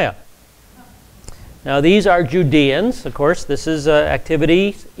Messiah. Now, these are Judeans. Of course, this is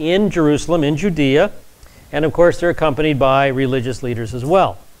activity in Jerusalem, in Judea. And, of course, they're accompanied by religious leaders as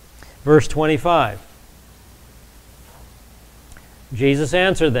well. Verse 25. Jesus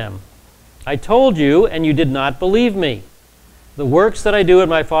answered them, "I told you, and you did not believe me. The works that I do in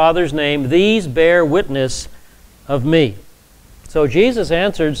my Father's name, these bear witness of me." So Jesus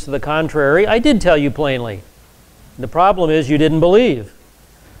answers to the contrary, "I did tell you plainly. The problem is you didn't believe."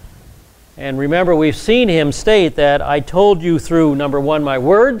 And remember, we've seen him state that I told you through, number one, my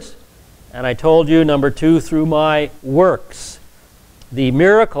words, and I told you, number two, through my works. The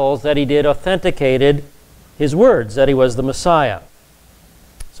miracles that he did authenticated his words, that he was the Messiah.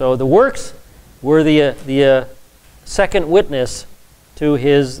 So the works were the second witness to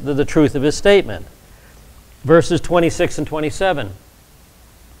the truth of his statement. Verses 26 and 27.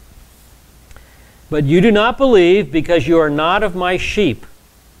 "But you do not believe because you are not of my sheep.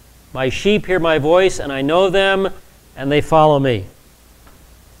 My sheep hear my voice, and I know them, and they follow me."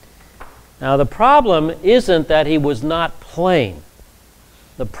 Now the problem isn't that he was not plain.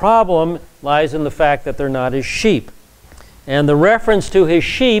 The problem lies in the fact that they're not his sheep. And the reference to his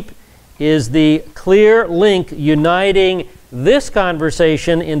sheep is the clear link uniting this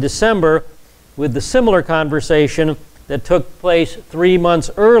conversation in December with the similar conversation that took place 3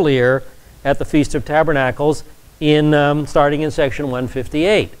 months earlier at the Feast of Tabernacles starting in section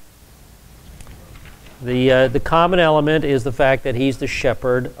 158. The common element is the fact that he's the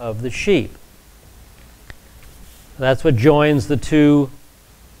shepherd of the sheep. That's what joins the two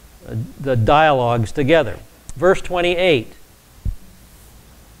the dialogues together. Verse 28.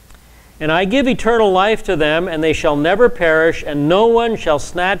 And I give eternal life to them, and they shall never perish, and no one shall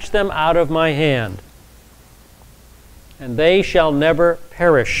snatch them out of my hand. And they shall never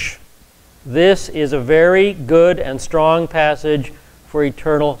perish. This is a very good and strong passage for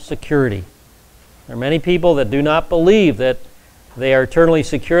eternal security. There are many people that do not believe that they are eternally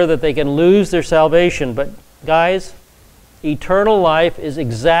secure, that they can lose their salvation. But guys, eternal life is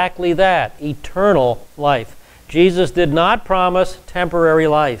exactly that, eternal life. Jesus did not promise temporary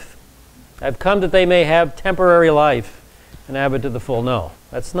life. I've come that they may have temporary life and have it to the full. No,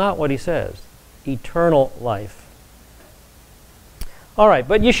 that's not what he says. Eternal life. All right,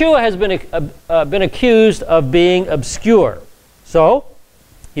 but Yeshua has been accused of being obscure. So,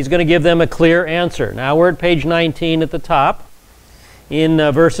 he's going to give them a clear answer. Now we're at page 19 at the top in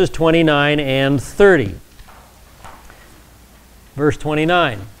verses 29 and 30. Verse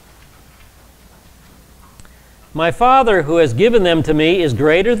 29. My Father who has given them to me is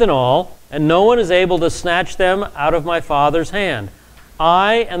greater than all, and no one is able to snatch them out of my Father's hand.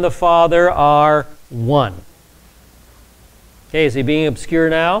 I and the Father are one. Okay, is he being obscure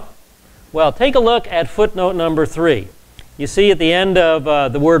now? Well, take a look at footnote number 3. You see at the end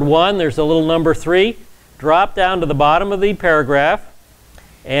of the word one, there's a little number 3. Drop down to the bottom of the paragraph,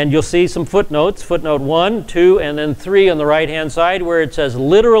 and you'll see some footnotes. Footnote 1, 2, and then 3 on the right-hand side, where it says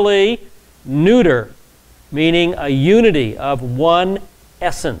literally neuter, meaning a unity of one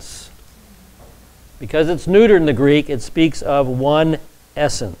essence. Because it's neuter in the Greek, it speaks of one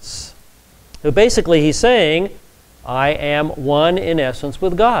essence. So basically he's saying, I am one in essence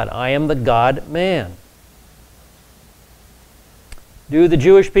with God. I am the God-man. Do the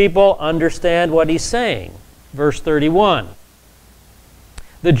Jewish people understand what he's saying? Verse 31.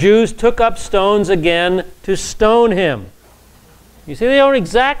 The Jews took up stones again to stone him. You see, they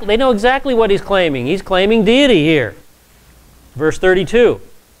know exactly what he's claiming. He's claiming deity here. Verse 32.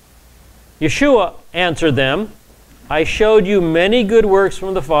 Yeshua answered them, I showed you many good works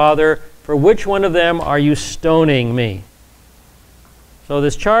from the Father. For which one of them are you stoning me? So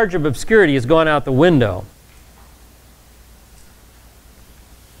this charge of obscurity has gone out the window.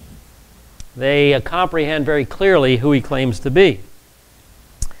 They comprehend very clearly who he claims to be.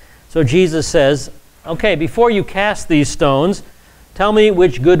 So Jesus says, okay, before you cast these stones, tell me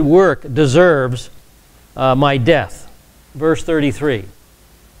which good work deserves my death. Verse 33.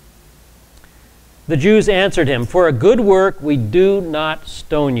 The Jews answered him, for a good work we do not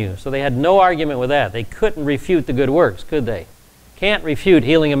stone you. So they had no argument with that. They couldn't refute the good works, could they? Can't refute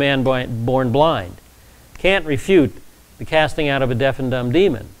healing a man born blind. Can't refute the casting out of a deaf and dumb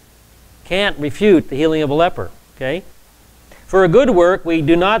demon. Can't refute the healing of a leper. Okay? For a good work we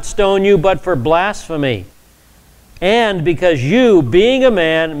do not stone you, but for blasphemy. And because you, being a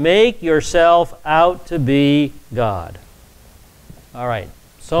man, make yourself out to be God. All right.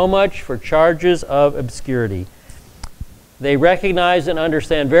 So much for charges of obscurity. They recognize and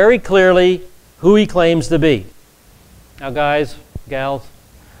understand very clearly who he claims to be. Now guys, gals,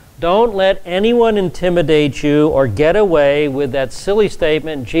 don't let anyone intimidate you or get away with that silly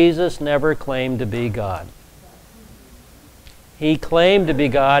statement, Jesus never claimed to be God. He claimed to be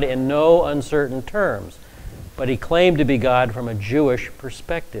God in no uncertain terms, but he claimed to be God from a Jewish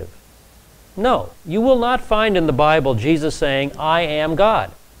perspective. No, you will not find in the Bible Jesus saying, I am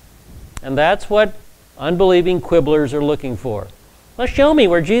God. And that's what unbelieving quibblers are looking for. Well, show me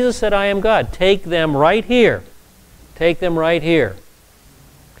where Jesus said, I am God. Take them right here. Take them right here.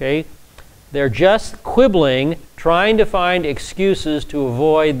 Okay? They're just quibbling, trying to find excuses to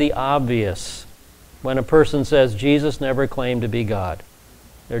avoid the obvious when a person says Jesus never claimed to be God.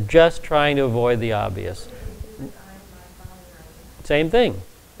 They're just trying to avoid the obvious. Same thing.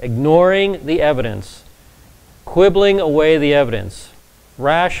 Ignoring the evidence. Quibbling away the evidence.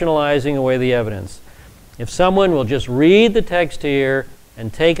 Rationalizing away the evidence. If someone will just read the text here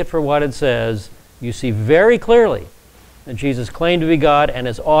and take it for what it says, you see very clearly that Jesus claimed to be God and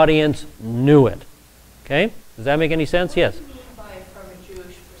his audience knew it. Okay? Does that make any sense? Yes? What do you mean by from a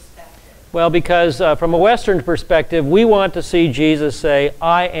Jewish perspective? Well, because from a Western perspective, we want to see Jesus say,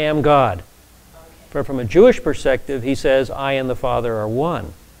 I am God. Okay. But from a Jewish perspective, he says, I and the Father are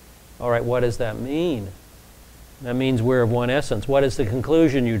one. All right, what does that mean? That means we're of one essence. What is the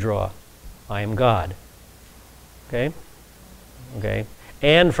conclusion you draw? I am God. Okay? Okay.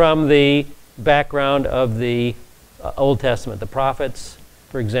 And from the background of the Old Testament, the prophets,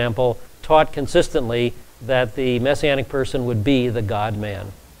 for example, taught consistently that the Messianic person would be the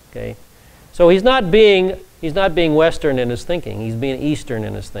God-man. Okay? So he's not being Western in his thinking. He's being Eastern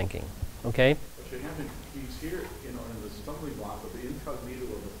in his thinking. Okay? But you haven't, he's here, in the stumbling block of the incognito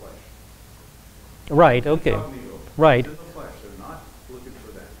of the flesh. Right, okay. Incognito. Right. In the flesh, they're not looking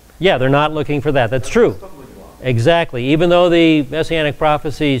for that. Yeah, they're not looking for that. That's true. Stumbling block. Exactly. Even though the Messianic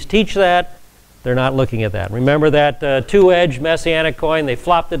prophecies teach that, they're not looking at that. Remember that two-edged Messianic coin? They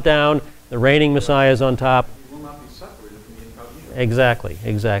flopped it down. The reigning Messiah is on top. He will not be separated from the incognito. Exactly,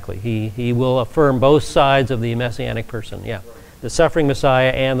 exactly. He will affirm both sides of the Messianic person. Yeah. Right. The suffering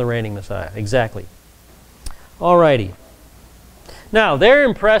Messiah and the reigning Messiah. Exactly. All righty. Now, they're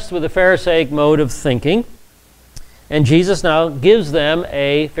impressed with the Pharisaic mode of thinking, and Jesus now gives them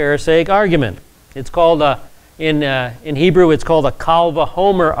a Pharisaic argument. It's called, in Hebrew, it's called a Kal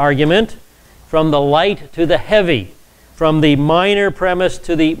Vachomer argument, from the light to the heavy, from the minor premise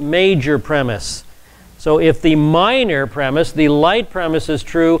to the major premise. So if the minor premise, the light premise is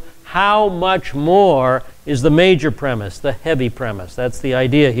true, how much more is the major premise, the heavy premise? That's the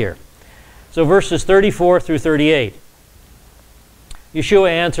idea here. So verses 34 through 38. Yeshua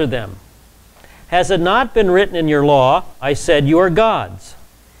answered them, "Has it not been written in your law, I said you are gods?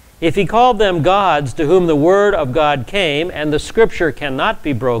 If he called them gods to whom the word of God came, and the scripture cannot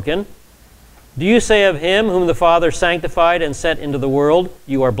be broken, do you say of him whom the Father sanctified and sent into the world,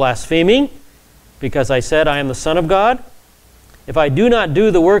 you are blaspheming, because I said I am the Son of God? If I do not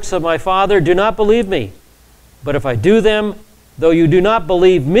do the works of my Father, do not believe me. But if I do them, though you do not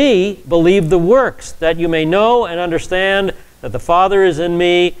believe me, believe the works, that you may know and understand that the Father is in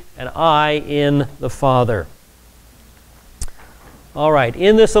me and I in the Father." All right,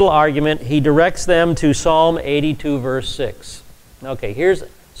 in this little argument, he directs them to Psalm 82, verse 6. Okay, here's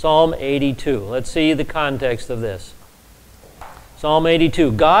Psalm 82. Let's see the context of this. Psalm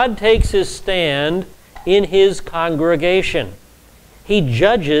 82. God takes his stand in his congregation. He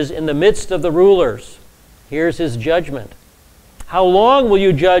judges in the midst of the rulers. Here's his judgment. How long will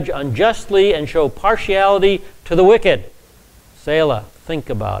you judge unjustly and show partiality to the wicked? Selah, think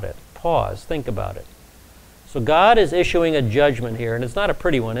about it. Pause, think about it. So God is issuing a judgment here, and it's not a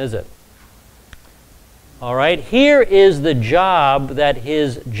pretty one, is it? All right, here is the job that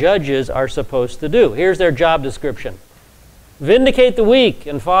his judges are supposed to do. Here's their job description. Vindicate the weak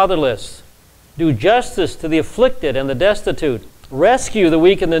and fatherless. Do justice to the afflicted and the destitute. Rescue the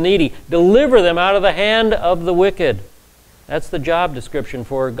weak and the needy. Deliver them out of the hand of the wicked. That's the job description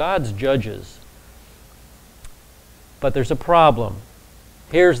for God's judges. But there's a problem.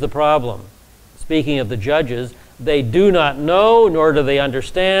 Here's the problem. Speaking of the judges, they do not know, nor do they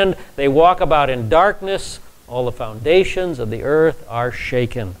understand. They walk about in darkness. All the foundations of the earth are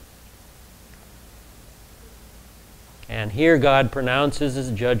shaken. And here God pronounces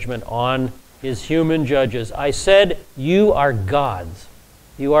his judgment on his human judges. I said, you are gods.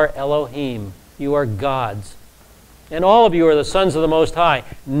 You are Elohim. You are gods. And all of you are the sons of the Most High.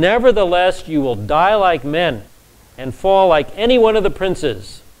 Nevertheless, you will die like men and fall like any one of the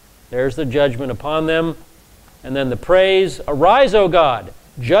princes. There's the judgment upon them. And then the praise, arise, O God,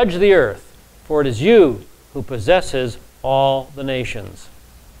 judge the earth, for it is you who possesses all the nations.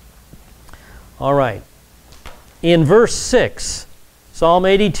 All right. In verse 6, Psalm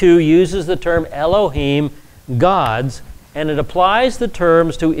 82 uses the term Elohim, gods, and it applies the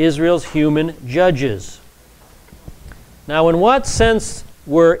terms to Israel's human judges. Now, in what sense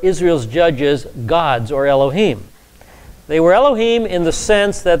were Israel's judges gods or Elohim? They were Elohim in the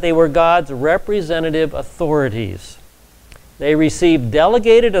sense that they were God's representative authorities. They received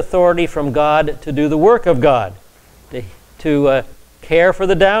delegated authority from God to do the work of God, to care for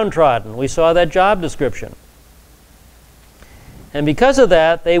the downtrodden. We saw that job description. And because of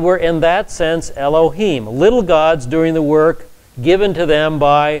that, they were in that sense Elohim, little gods doing the work given to them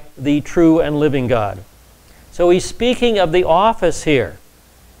by the true and living God. So he's speaking of the office here,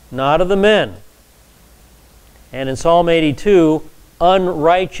 not of the men. And in Psalm 82,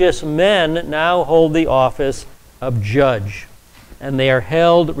 unrighteous men now hold the office of judge, and they are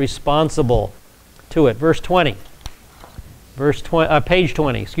held responsible to it. Verse 20. Page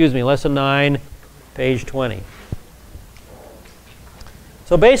 20, excuse me, lesson 9, page 20.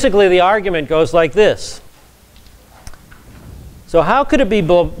 So basically the argument goes like this. So how could it be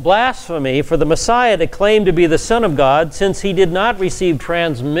blasphemy for the Messiah to claim to be the Son of God, since he did not receive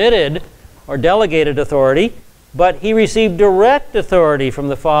transmitted or delegated authority, but he received direct authority from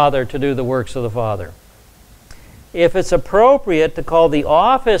the Father to do the works of the Father? if it's appropriate to call the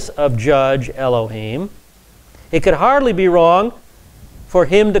office of judge Elohim, it could hardly be wrong for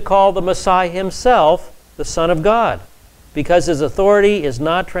him to call the Messiah himself the Son of God, because his authority is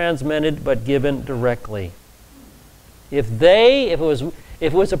not transmitted but given directly. If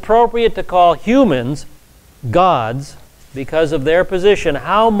it was appropriate to call humans gods because of their position,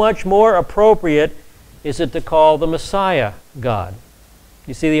 how much more appropriate is it to call the Messiah God?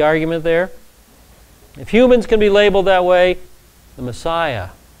 You see the argument there? If humans can be labeled that way, the Messiah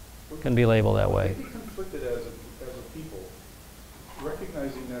can be labeled that way. They be conflicted as a people,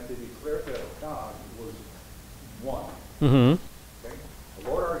 recognizing that they declared that God was one. Mm-hmm. Okay? The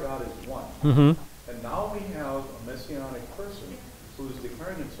Lord our God is one. Mm-hmm. And now we have a Messianic person who is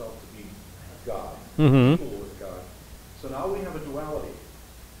declaring himself to be God, Mm-hmm. equal with God. So now we have a duality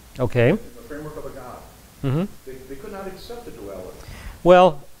Okay. in the framework of a God. Mm-hmm. They could not accept the duality.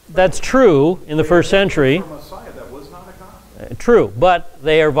 Well, that's true in the first century. For a Messiah that was not a God. True, but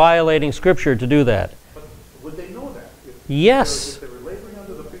they are violating Scripture to do that. But would they know that? Yes. If they were laboring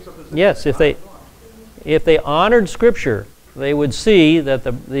under the presupposition Yes, that God was one? if they honored Scripture, they would see that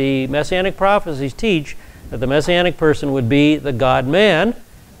the Messianic prophecies teach that the Messianic person would be the God-man,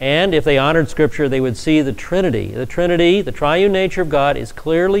 and if they honored Scripture, they would see the Trinity. The Trinity, the triune nature of God, is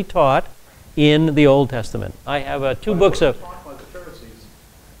clearly taught in the Old Testament. I have two books of... Taught by the Pharisees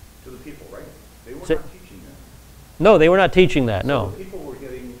to the people, right? They were Say- not teaching that. No, they were not teaching that, So no. the people were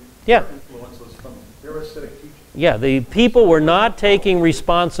getting Yeah. their influences from their aesthetic teaching. Yeah, the people were not taking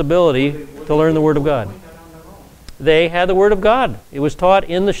responsibility to learn the Word of God. Doing that on their own. They had the Word of God. It was taught on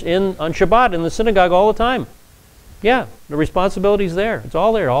Shabbat in the synagogue all the time. Yeah, the responsibility's there. It's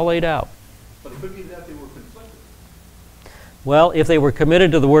all there, all laid out. But it could be that they were conflicted. Well, if they were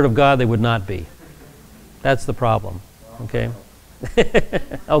committed to the Word of God, they would not be. That's the problem. Okay?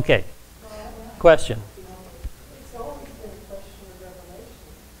 Okay. Question. It's always been a question of revelation,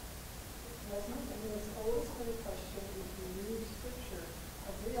 hasn't it? I mean, it's always been a question, if you read Scripture,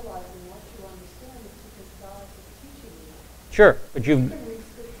 of realizing what you understand is because God is teaching you. Sure, but You you've... can read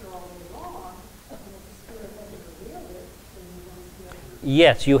Scripture all day long, and if the Spirit hasn't revealed it, then you won't be able to.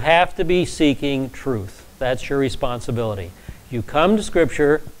 Yes, you have to be seeking truth. That's your responsibility. You come to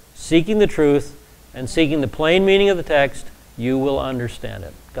Scripture seeking the truth and seeking the plain meaning of the text, you will understand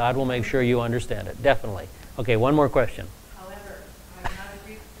it. God will make sure you understand it, definitely. Okay, one more question. However, I'm not a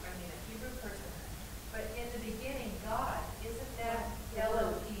Hebrew person, but in the beginning, God, isn't that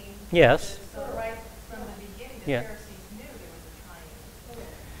Elohim? Yes. So right from the beginning, the Yeah. Pharisees knew there was a triune.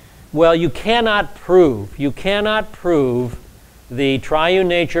 Well, you cannot prove the triune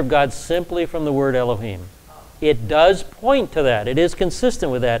nature of God simply from the word Elohim. It does point to that. It is consistent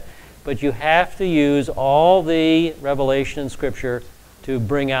with that. But you have to use all the revelation in Scripture to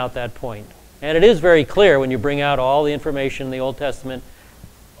bring out that point. And it is very clear when you bring out all the information in the Old Testament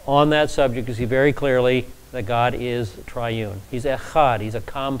on that subject, you see very clearly that God is triune. He's echad. He's a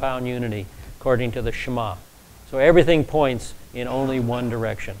compound unity, according to the Shema. So everything points in only one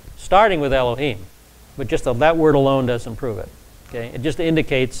direction, starting with Elohim. But just that word alone doesn't prove it. Okay? It just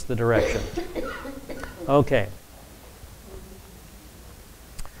indicates the direction. Okay.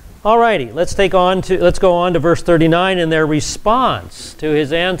 All righty, let's go on to verse 39 and their response to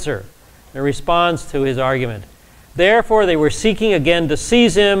his answer, their response to his argument. Therefore they were seeking again to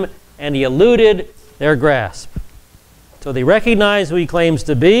seize him, and he eluded their grasp. So they recognize who he claims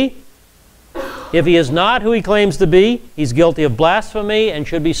to be. If he is not who he claims to be, he's guilty of blasphemy and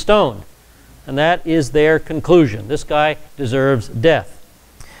should be stoned. And that is their conclusion. This guy deserves death.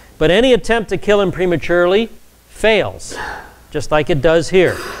 But any attempt to kill him prematurely fails, just like it does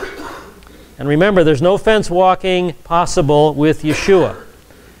here. And remember, there's no fence walking possible with Yeshua.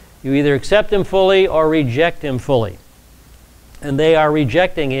 You either accept him fully or reject him fully. And they are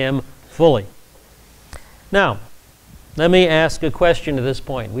rejecting him fully. Now, let me ask a question at this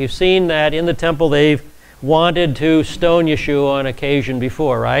point. We've seen that in the temple they've wanted to stone Yeshua on occasion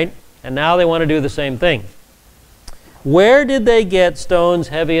before, right? And now they want to do the same thing. Where did they get stones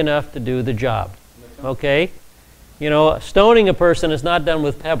heavy enough to do the job? Okay? You know, stoning a person is not done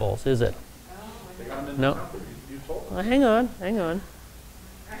with pebbles, is it? No. Hang on.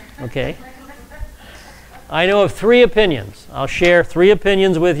 Okay. I know of 3 opinions. I'll share 3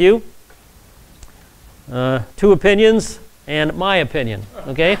 opinions with you. 2 opinions and my opinion.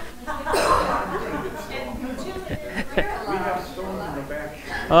 Okay?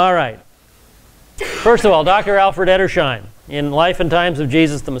 All right. First of all, Dr. Alfred Edersheim, in Life and Times of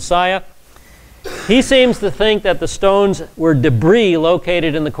Jesus the Messiah, he seems to think that the stones were debris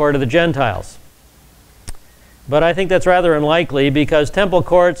located in the court of the Gentiles. But I think that's rather unlikely because temple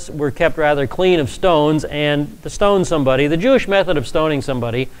courts were kept rather clean of stones, and to stone somebody, the Jewish method of stoning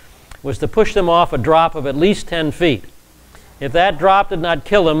somebody was to push them off a drop of at least 10 feet. If that drop did not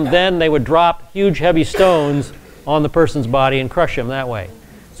kill him, then they would drop huge heavy stones on the person's body and crush him that way.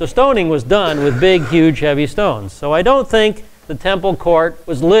 So stoning was done with big, huge, heavy stones. So I don't think the temple court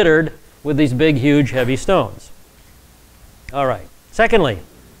was littered with these big, huge, heavy stones. All right. Secondly,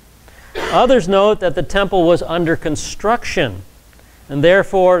 others note that the temple was under construction, and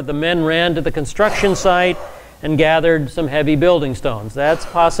therefore the men ran to the construction site and gathered some heavy building stones. That's a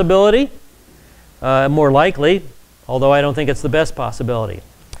possibility, more likely, although I don't think it's the best possibility.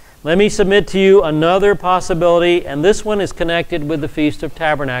 Let me submit to you another possibility, and this one is connected with the Feast of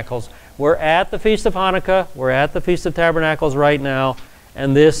Tabernacles. We're at the Feast of Hanukkah, we're at the Feast of Tabernacles right now,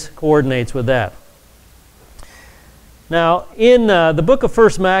 and this coordinates with that. Now, in the book of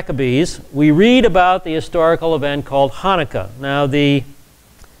 1 Maccabees, we read about the historical event called Hanukkah. Now, the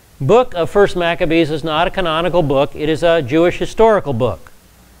book of 1 Maccabees is not a canonical book. It is a Jewish historical book.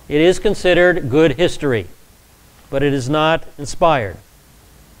 It is considered good history, but it is not inspired.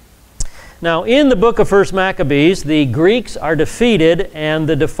 Now, in the book of 1 Maccabees, the Greeks are defeated and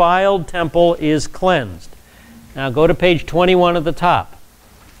the defiled temple is cleansed. Now, go to page 21 at the top.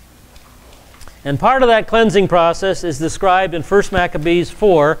 And part of that cleansing process is described in 1 Maccabees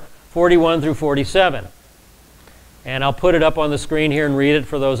 4, 41 through 47. And I'll put it up on the screen here and read it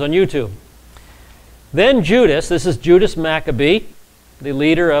for those on YouTube. Then Judas, this is Judas Maccabee, the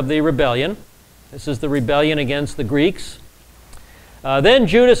leader of the rebellion. This is the rebellion against the Greeks. Then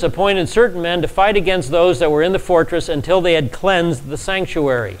Judas appointed certain men to fight against those that were in the fortress until they had cleansed the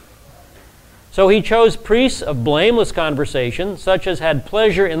sanctuary. So he chose priests of blameless conversation, such as had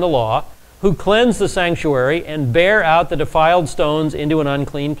pleasure in the law, who cleanse the sanctuary and bear out the defiled stones into an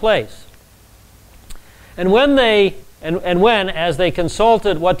unclean place. And when, as they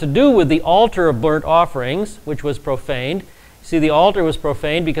consulted what to do with the altar of burnt offerings, which was profaned, see, the altar was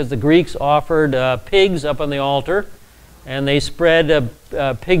profaned because the Greeks offered pigs up on the altar, and they spread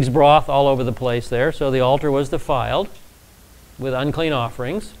pig's broth all over the place there, so the altar was defiled with unclean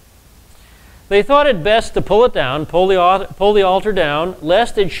offerings. They thought it best to pull it down, pull the altar down,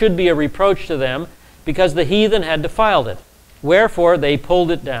 lest it should be a reproach to them, because the heathen had defiled it. Wherefore they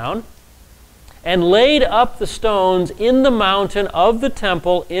pulled it down, and laid up the stones in the mountain of the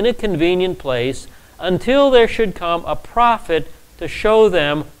temple in a convenient place, until there should come a prophet to show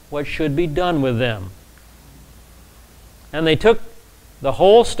them what should be done with them. And they took the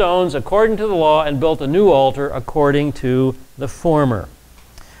whole stones according to the law, and built a new altar according to the former.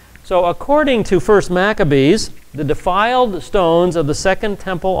 So according to 1 Maccabees, the defiled stones of the second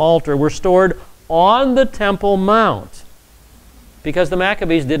temple altar were stored on the Temple Mount because the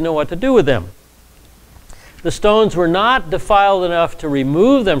Maccabees didn't know what to do with them. The stones were not defiled enough to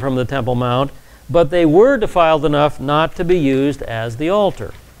remove them from the Temple Mount, but they were defiled enough not to be used as the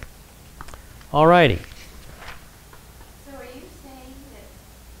altar. All righty. So are you saying that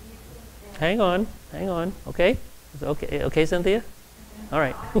you think that... Hang on. Okay? Okay, Cynthia? All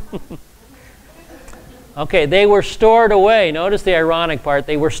right. Okay, they were stored away. Notice the ironic part.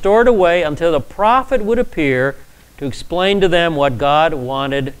 They were stored away until the prophet would appear to explain to them what God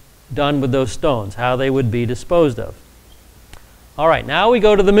wanted done with those stones, how they would be disposed of. All right, now we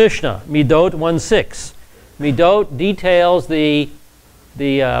go to the Mishnah, Midot 1:6. Midot details the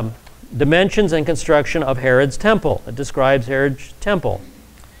dimensions and construction of Herod's temple. It describes Herod's temple.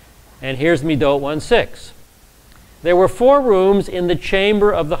 And here's Midot 1:6. There were 4 rooms in the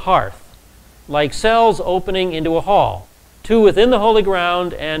chamber of the hearth, like cells opening into a hall, 2 within the holy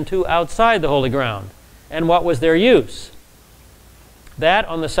ground and 2 outside the holy ground. And what was their use? That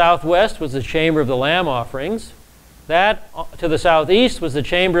on the southwest was the chamber of the lamb offerings. That to the southeast was the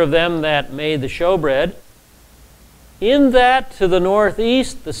chamber of them that made the showbread. In that to the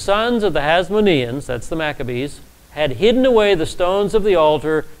northeast, the sons of the Hasmoneans, that's the Maccabees, had hidden away the stones of the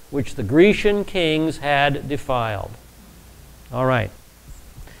altar which the Grecian kings had defiled. All right.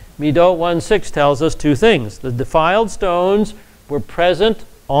 Midot 1:6 tells us 2 things. The defiled stones were present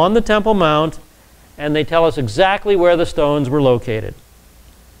on the Temple Mount, and they tell us exactly where the stones were located.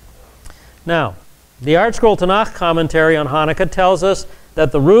 Now, the ArtScroll Tanakh commentary on Hanukkah tells us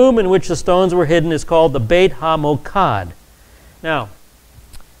that the room in which the stones were hidden is called the Beit HaMokad. Now,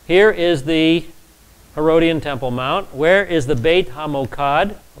 here is the Herodian Temple Mount. Where is the Beit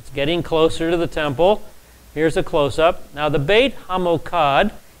HaMokad? It's getting closer to the temple. Here's a close-up. Now, the Beit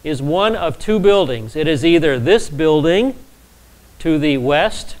HaMokad is one of 2 buildings. It is either this building to the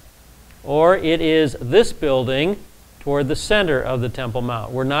west, or it is this building toward the center of the Temple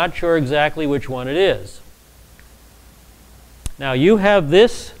Mount. We're not sure exactly which one it is. Now you have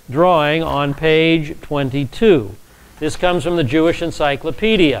this drawing on page 22. This comes from the Jewish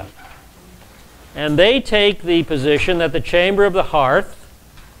Encyclopedia. And they take the position that the chamber of the hearth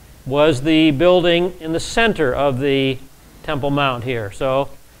was the building in the center of the Temple Mount here. So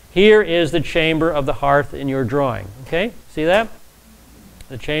here is the chamber of the hearth in your drawing. Okay, see that?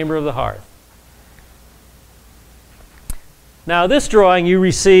 The chamber of the hearth. Now this drawing you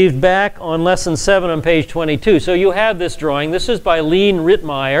received back on lesson 7 on page 22. So you have this drawing. This is by Lean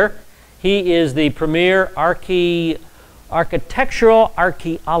Rittmeyer. He is the premier architectural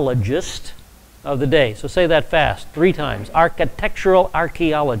archaeologist of the day. So say that fast, 3 times. Architectural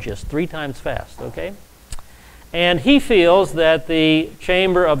archaeologist, 3 times fast, okay? And he feels that the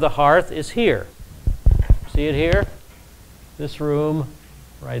chamber of the hearth is here. See it here? This room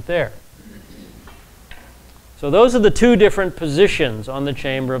right there. So those are the 2 different positions on the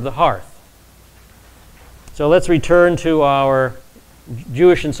chamber of the hearth. So let's return to our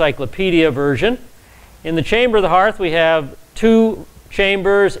Jewish Encyclopedia version. In the chamber of the hearth we have 2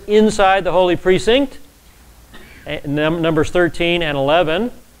 chambers inside the holy precinct, numbers 13 and 11.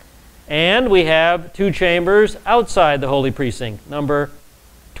 And we have 2 chambers outside the holy precinct, number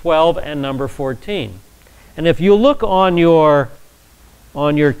 12 and number 14. And if you look on your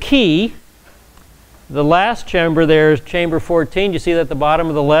key, the last chamber there is chamber 14. You see that at the bottom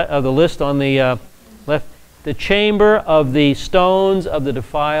of the list on the left? The chamber of the stones of the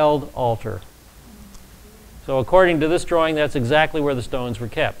defiled altar. So according to this drawing, that's exactly where the stones were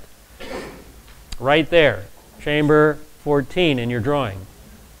kept. Right there, chamber 14 in your drawing.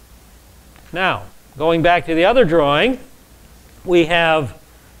 Now, going back to the other drawing, we have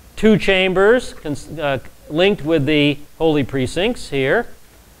 2 chambers linked with the holy precincts here,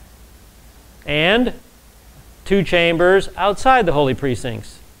 and 2 chambers outside the holy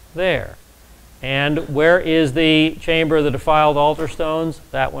precincts there. And where is the chamber of the defiled altar stones?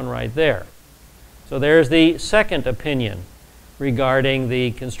 That one right there. So there's the second opinion regarding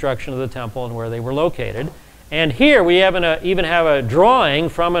the construction of the temple and where they were located. And here we even have a drawing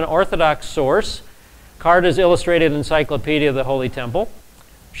from an Orthodox source, Carta's Illustrated Encyclopedia of the Holy Temple,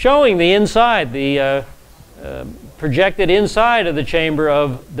 showing the inside, the projected inside of the chamber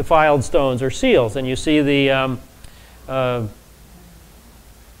of defiled stones or seals. And you see the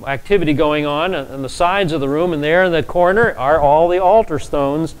activity going on the sides of the room, and there in the corner are all the altar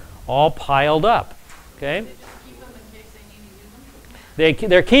stones all piled up. Okay?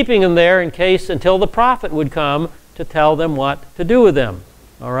 They're keeping them there in case until the prophet would come to tell them what to do with them.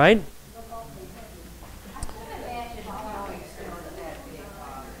 All right?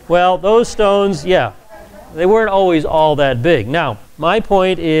 Well, those stones, yeah, they weren't always all that big. Now, my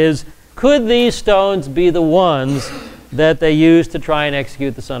point is, could these stones be the ones that they used to try and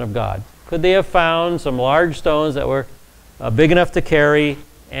execute the Son of God? Could they have found some large stones that were big enough to carry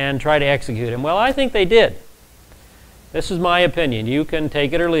and try to execute him? Well, I think they did. This is my opinion. You can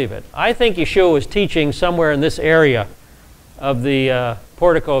take it or leave it. I think Yeshua was teaching somewhere in this area of the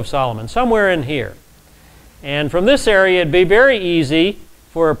Portico of Solomon, somewhere in here. And from this area, it'd be very easy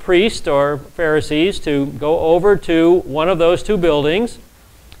for a priest or Pharisees to go over to one of those 2 buildings,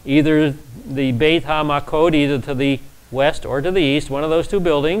 either the Beit HaMakod, either to the west or to the east, one of those 2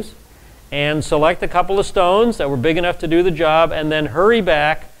 buildings, and select a couple of stones that were big enough to do the job, and then hurry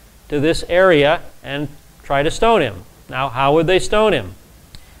back to this area and try to stone him. Now, how would they stone him?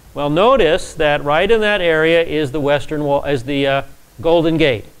 Well, notice that right in that area is the western wall, is the Golden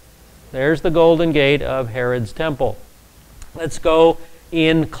Gate. There's the Golden Gate of Herod's temple. Let's go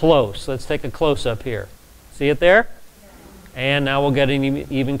in close. Let's take a close-up here. See it there? And now we'll get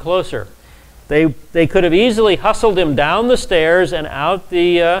even closer. They could have easily hustled him down the stairs and out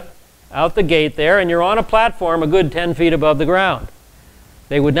the gate there, and you're on a platform a good 10 feet above the ground.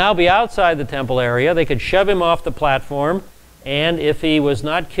 They would now be outside the temple area. They could shove him off the platform, and if he was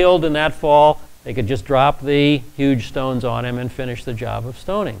not killed in that fall, they could just drop the huge stones on him and finish the job of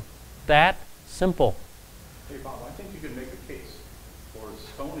stoning. That simple. Hey, Bob, I think you could make a case for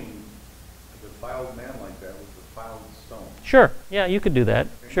stoning a defiled man like that with defiled stone. Sure. Yeah, you could do that.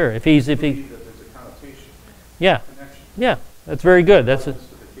 Okay. Sure. If he. That there's a connotation. Yeah. A connection. Yeah. That's very good. That's a.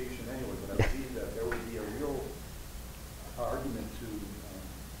 Anyway, but I believe that there would be a real argument to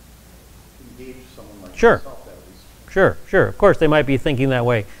engage someone like Sure. myself at least. Sure, sure. Of course, they might be thinking that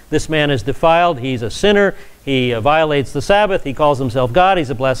way. This man is defiled. He's a sinner. He violates the Sabbath. He calls himself God. He's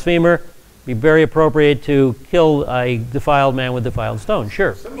a blasphemer. It'd be very appropriate to kill a defiled man with defiled stone.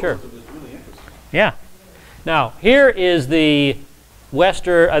 Sure, sure. Symbolism is really interesting. Yeah. Now, here is the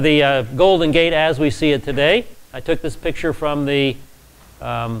Golden Gate as we see it today. I took this picture from the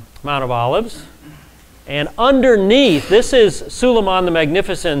Mount of Olives. And underneath, this is Suleiman the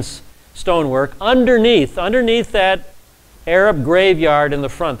Magnificent's stonework, underneath that Arab graveyard in the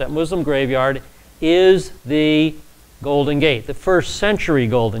front, that Muslim graveyard, is the Golden Gate, the 1st century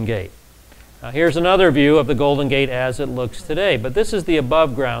Golden Gate. Now here's another view of the Golden Gate as it looks today, but this is the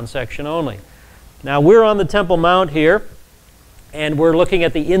above ground section only. Now we're on the Temple Mount here, and we're looking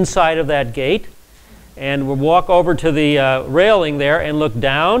at the inside of that gate, and we'll walk over to the railing there and look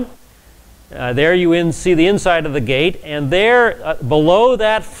down. There you see the inside of the gate, and there below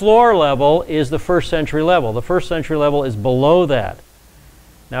that floor level is the 1st century level. The 1st century level is below that.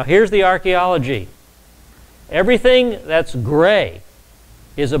 Now here's the archaeology. Everything that's gray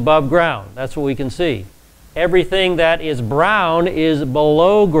is above ground. That's what we can see. Everything that is brown is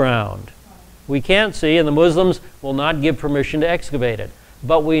below ground. We can't see, and the Muslims will not give permission to excavate it.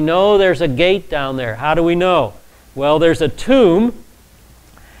 But we know there's a gate down there. How do we know? Well, there's a tomb,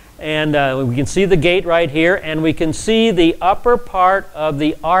 and we can see the gate right here, and we can see the upper part of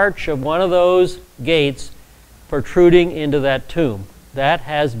the arch of one of those gates protruding into that tomb. That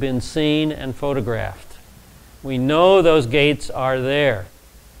has been seen and photographed. We know those gates are there.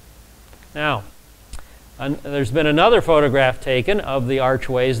 Now, there's been another photograph taken of the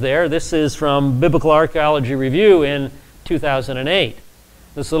archways there. This is from Biblical Archaeology Review in 2008.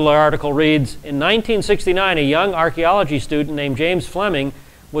 This little article reads, in 1969, a young archaeology student named James Fleming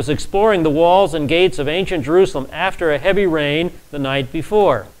was exploring the walls and gates of ancient Jerusalem after a heavy rain the night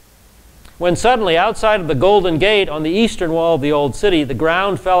before, when suddenly outside of the Golden Gate on the eastern wall of the old city, the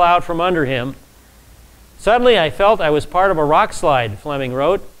ground fell out from under him. Suddenly I felt I was part of a rock slide, Fleming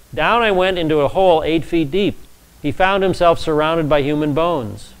wrote. Down I went into a hole 8 feet deep. He found himself surrounded by human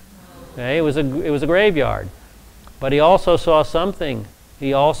bones. Okay, it was a graveyard. But he also saw something.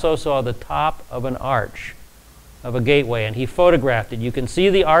 He also saw the top of an arch, of a gateway, and he photographed it. You can see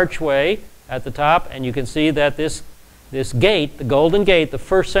the archway at the top, and you can see that this gate, the Golden Gate, the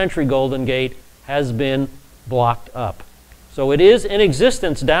 1st century Golden Gate, has been blocked up. So it is in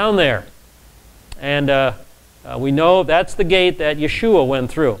existence down there. And we know that's the gate that Yeshua went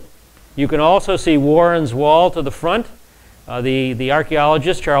through. You can also see Warren's wall to the front. The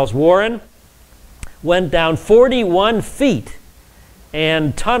archaeologist, Charles Warren, went down 41 feet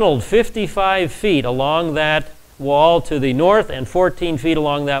and tunneled 55 feet along that wall to the north and 14 feet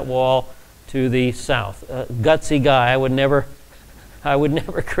along that wall to the south. Gutsy guy. I would never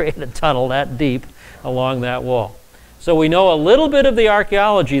create a tunnel that deep along that wall. So we know a little bit of the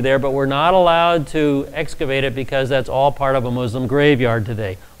archaeology there, but we're not allowed to excavate it because that's all part of a Muslim graveyard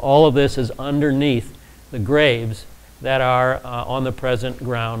today. All of this is underneath the graves that are on the present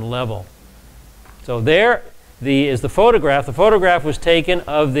ground level. So there is the photograph. The photograph was taken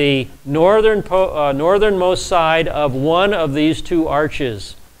of the northernmost side of one of these two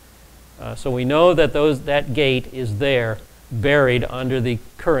arches. So we know that that gate is there, buried under the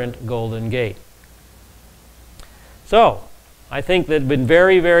current Golden Gate. So, I think that it's been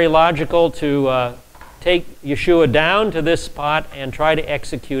very, very logical to take Yeshua down to this spot and try to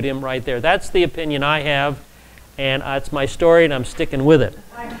execute him right there. That's the opinion I have, and that's my story, and I'm sticking with it.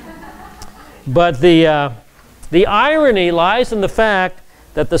 But the irony lies in the fact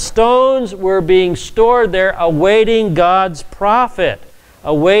that the stones were being stored there awaiting God's prophet,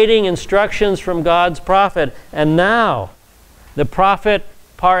 awaiting instructions from God's prophet, and now the prophet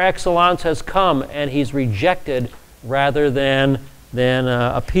par excellence has come, and he's rejected rather than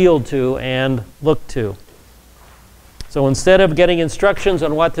appealed to and looked to. So instead of getting instructions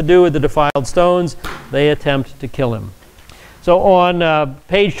on what to do with the defiled stones, they attempt to kill him. So on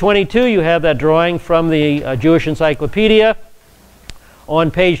page 22, you have that drawing from the Jewish Encyclopedia. On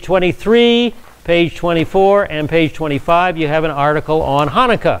page 23, page 24, and page 25, you have an article on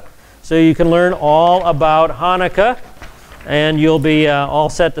Hanukkah. So you can learn all about Hanukkah, and you'll be all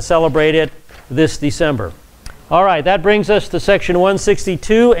set to celebrate it this December. All right, that brings us to section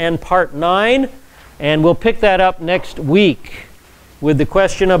 162 and part 9, and we'll pick that up next week with the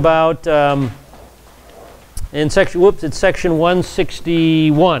question about, it's section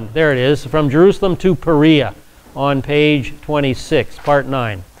 161. There it is, from Jerusalem to Perea on page 26, part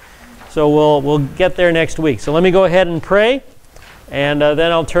 9. So we'll get there next week. So let me go ahead and pray, and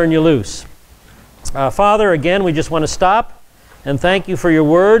then I'll turn you loose. Father, again, we just want to stop and thank you for your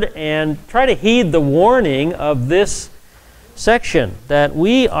word, and try to heed the warning of this section, that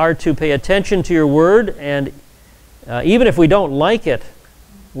we are to pay attention to your word, and even if we don't like it,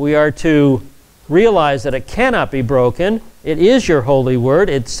 we are to realize that it cannot be broken. It is your holy word.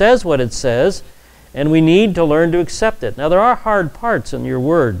 It says what it says, and we need to learn to accept it. Now, there are hard parts in your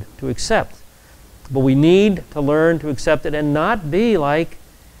word to accept, but we need to learn to accept it and not be like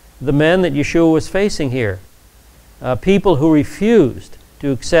the men that Yeshua was facing here. People who refused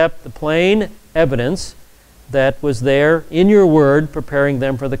to accept the plain evidence that was there in your word, preparing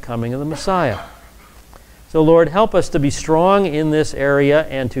them for the coming of the Messiah. So Lord, help us to be strong in this area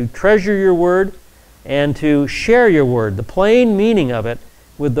and to treasure your word and to share your word, the plain meaning of it,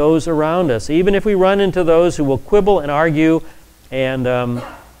 with those around us, even if we run into those who will quibble and argue and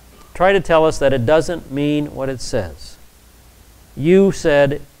try to tell us that it doesn't mean what it says. You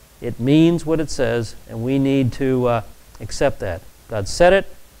said it means what it says, and we need to accept that. God said it,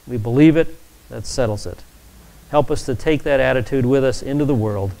 we believe it, that settles it. Help us to take that attitude with us into the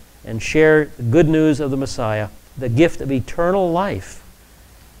world and share the good news of the Messiah, the gift of eternal life,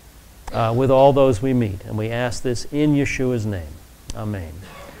 with all those we meet. And we ask this in Yeshua's name. Amen.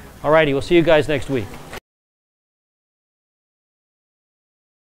 All righty, we'll see you guys next week.